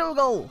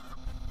boondoggle.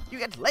 You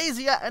get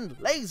lazier and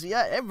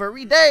lazier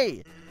every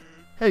day.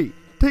 Hey,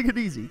 take it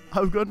easy.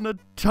 I've gotten a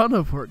ton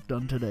of work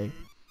done today.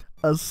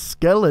 A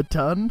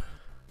skeleton.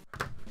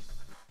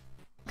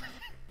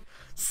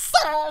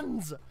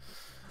 Sans!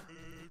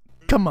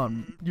 Come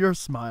on, you're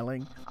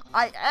smiling.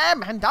 I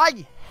am, and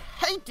I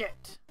hate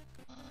it.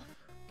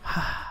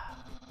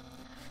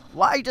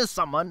 Why does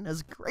someone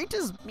as great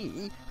as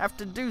me have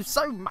to do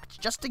so much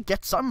just to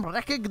get some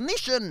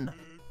recognition?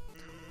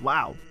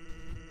 Wow.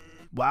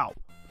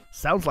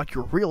 Sounds like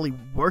you're really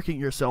working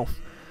yourself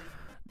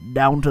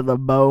down to the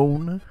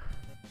bone.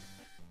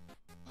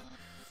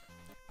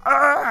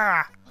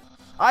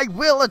 I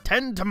will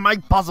attend to my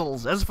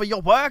puzzles. As for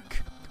your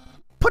work,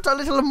 put a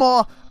little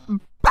more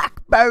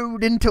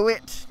backbone into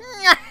it.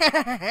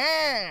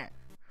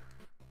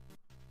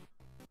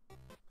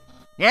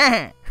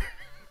 Yeah.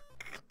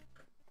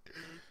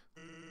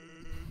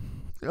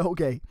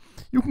 Okay,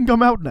 you can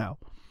come out now.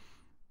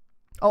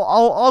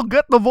 I'll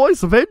get the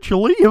voice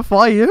eventually if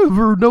I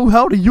ever know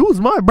how to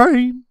use my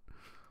brain.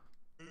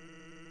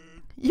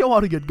 You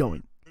ought to get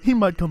going. He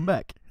might come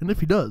back, and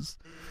if he does,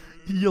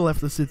 you'll have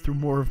to sit through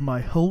more of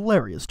my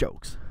hilarious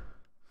jokes.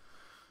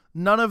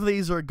 None of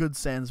these are a good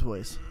Sans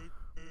voice.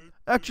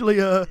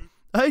 Actually, I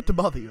hate to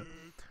bother you.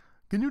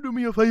 Can you do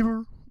me a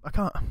favor? I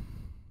can't.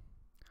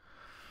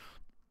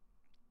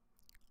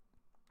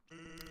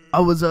 I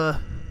was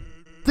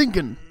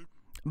thinking,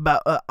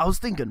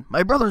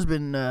 my brother's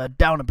been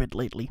down a bit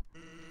lately.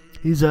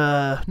 He's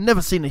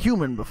never seen a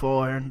human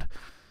before, and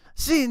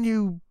seeing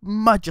you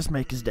might just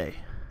make his day.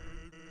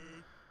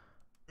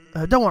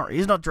 Don't worry,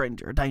 he's not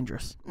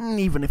dangerous,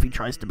 even if he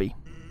tries to be.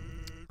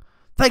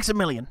 Thanks a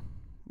million.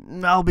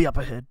 I'll be up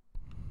ahead.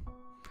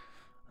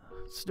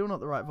 Still not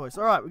the right voice.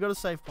 Alright, we got a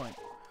save point.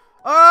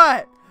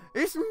 Alright,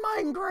 it's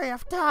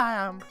Minecraft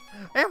time.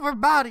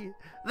 Everybody,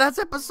 that's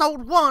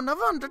episode 1 of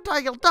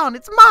Undertale done.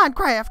 It's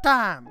Minecraft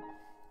time.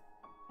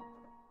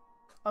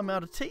 I'm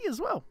out of tea as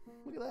well.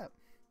 Look at that.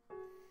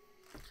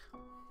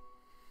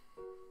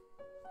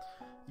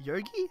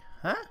 Yogi?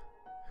 Huh?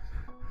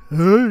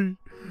 Hey.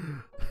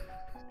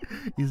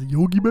 He's a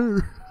Yogi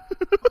Bear.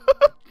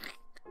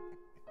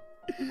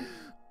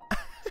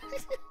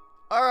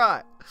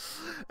 Alright.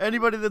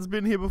 Anybody that's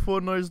been here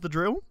before knows the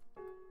drill.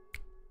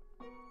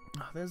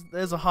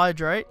 There's a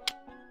hydrate.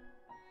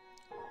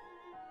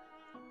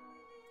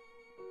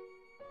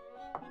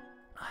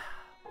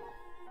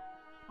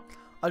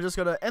 I just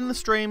gotta end the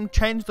stream,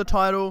 change the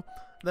title,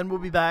 then we'll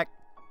be back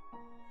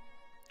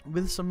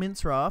with some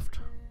mince raft.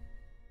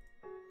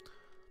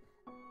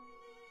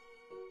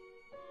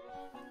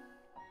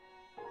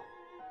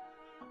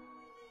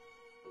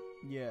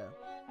 Yeah.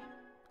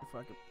 If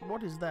I could.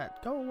 What is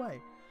that? Go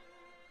away.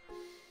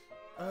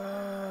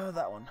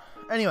 That one.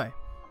 Anyway.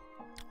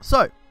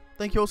 So,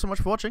 thank you all so much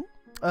for watching.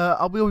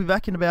 I will be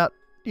back in about,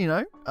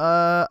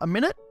 a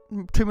minute,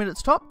 2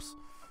 minutes tops,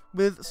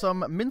 with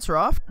some mince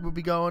raft. We'll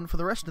be going for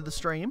the rest of the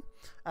stream,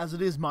 as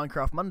it is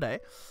Minecraft Monday.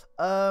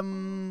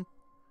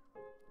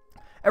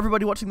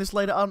 Everybody watching this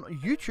later on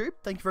YouTube,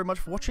 thank you very much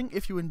for watching.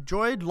 If you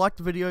enjoyed, like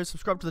the video,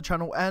 subscribe to the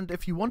channel, and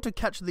if you want to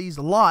catch these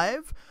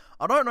live,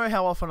 I don't know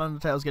how often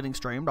Undertale is getting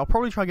streamed. I'll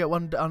probably try and get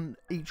one done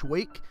each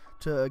week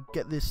to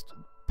get this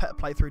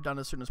playthrough done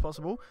as soon as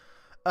possible.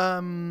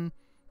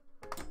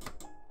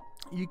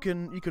 You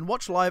can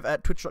watch live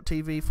at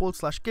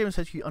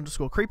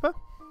twitch.tv/gamershq_creeper.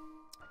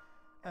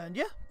 And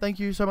yeah, thank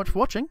you so much for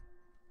watching.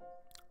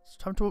 It's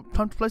time to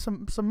play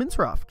some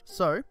Minecraft.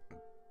 So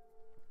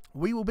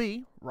we will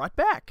be right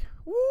back.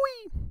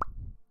 Whee!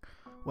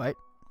 Wait,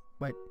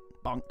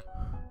 bonk.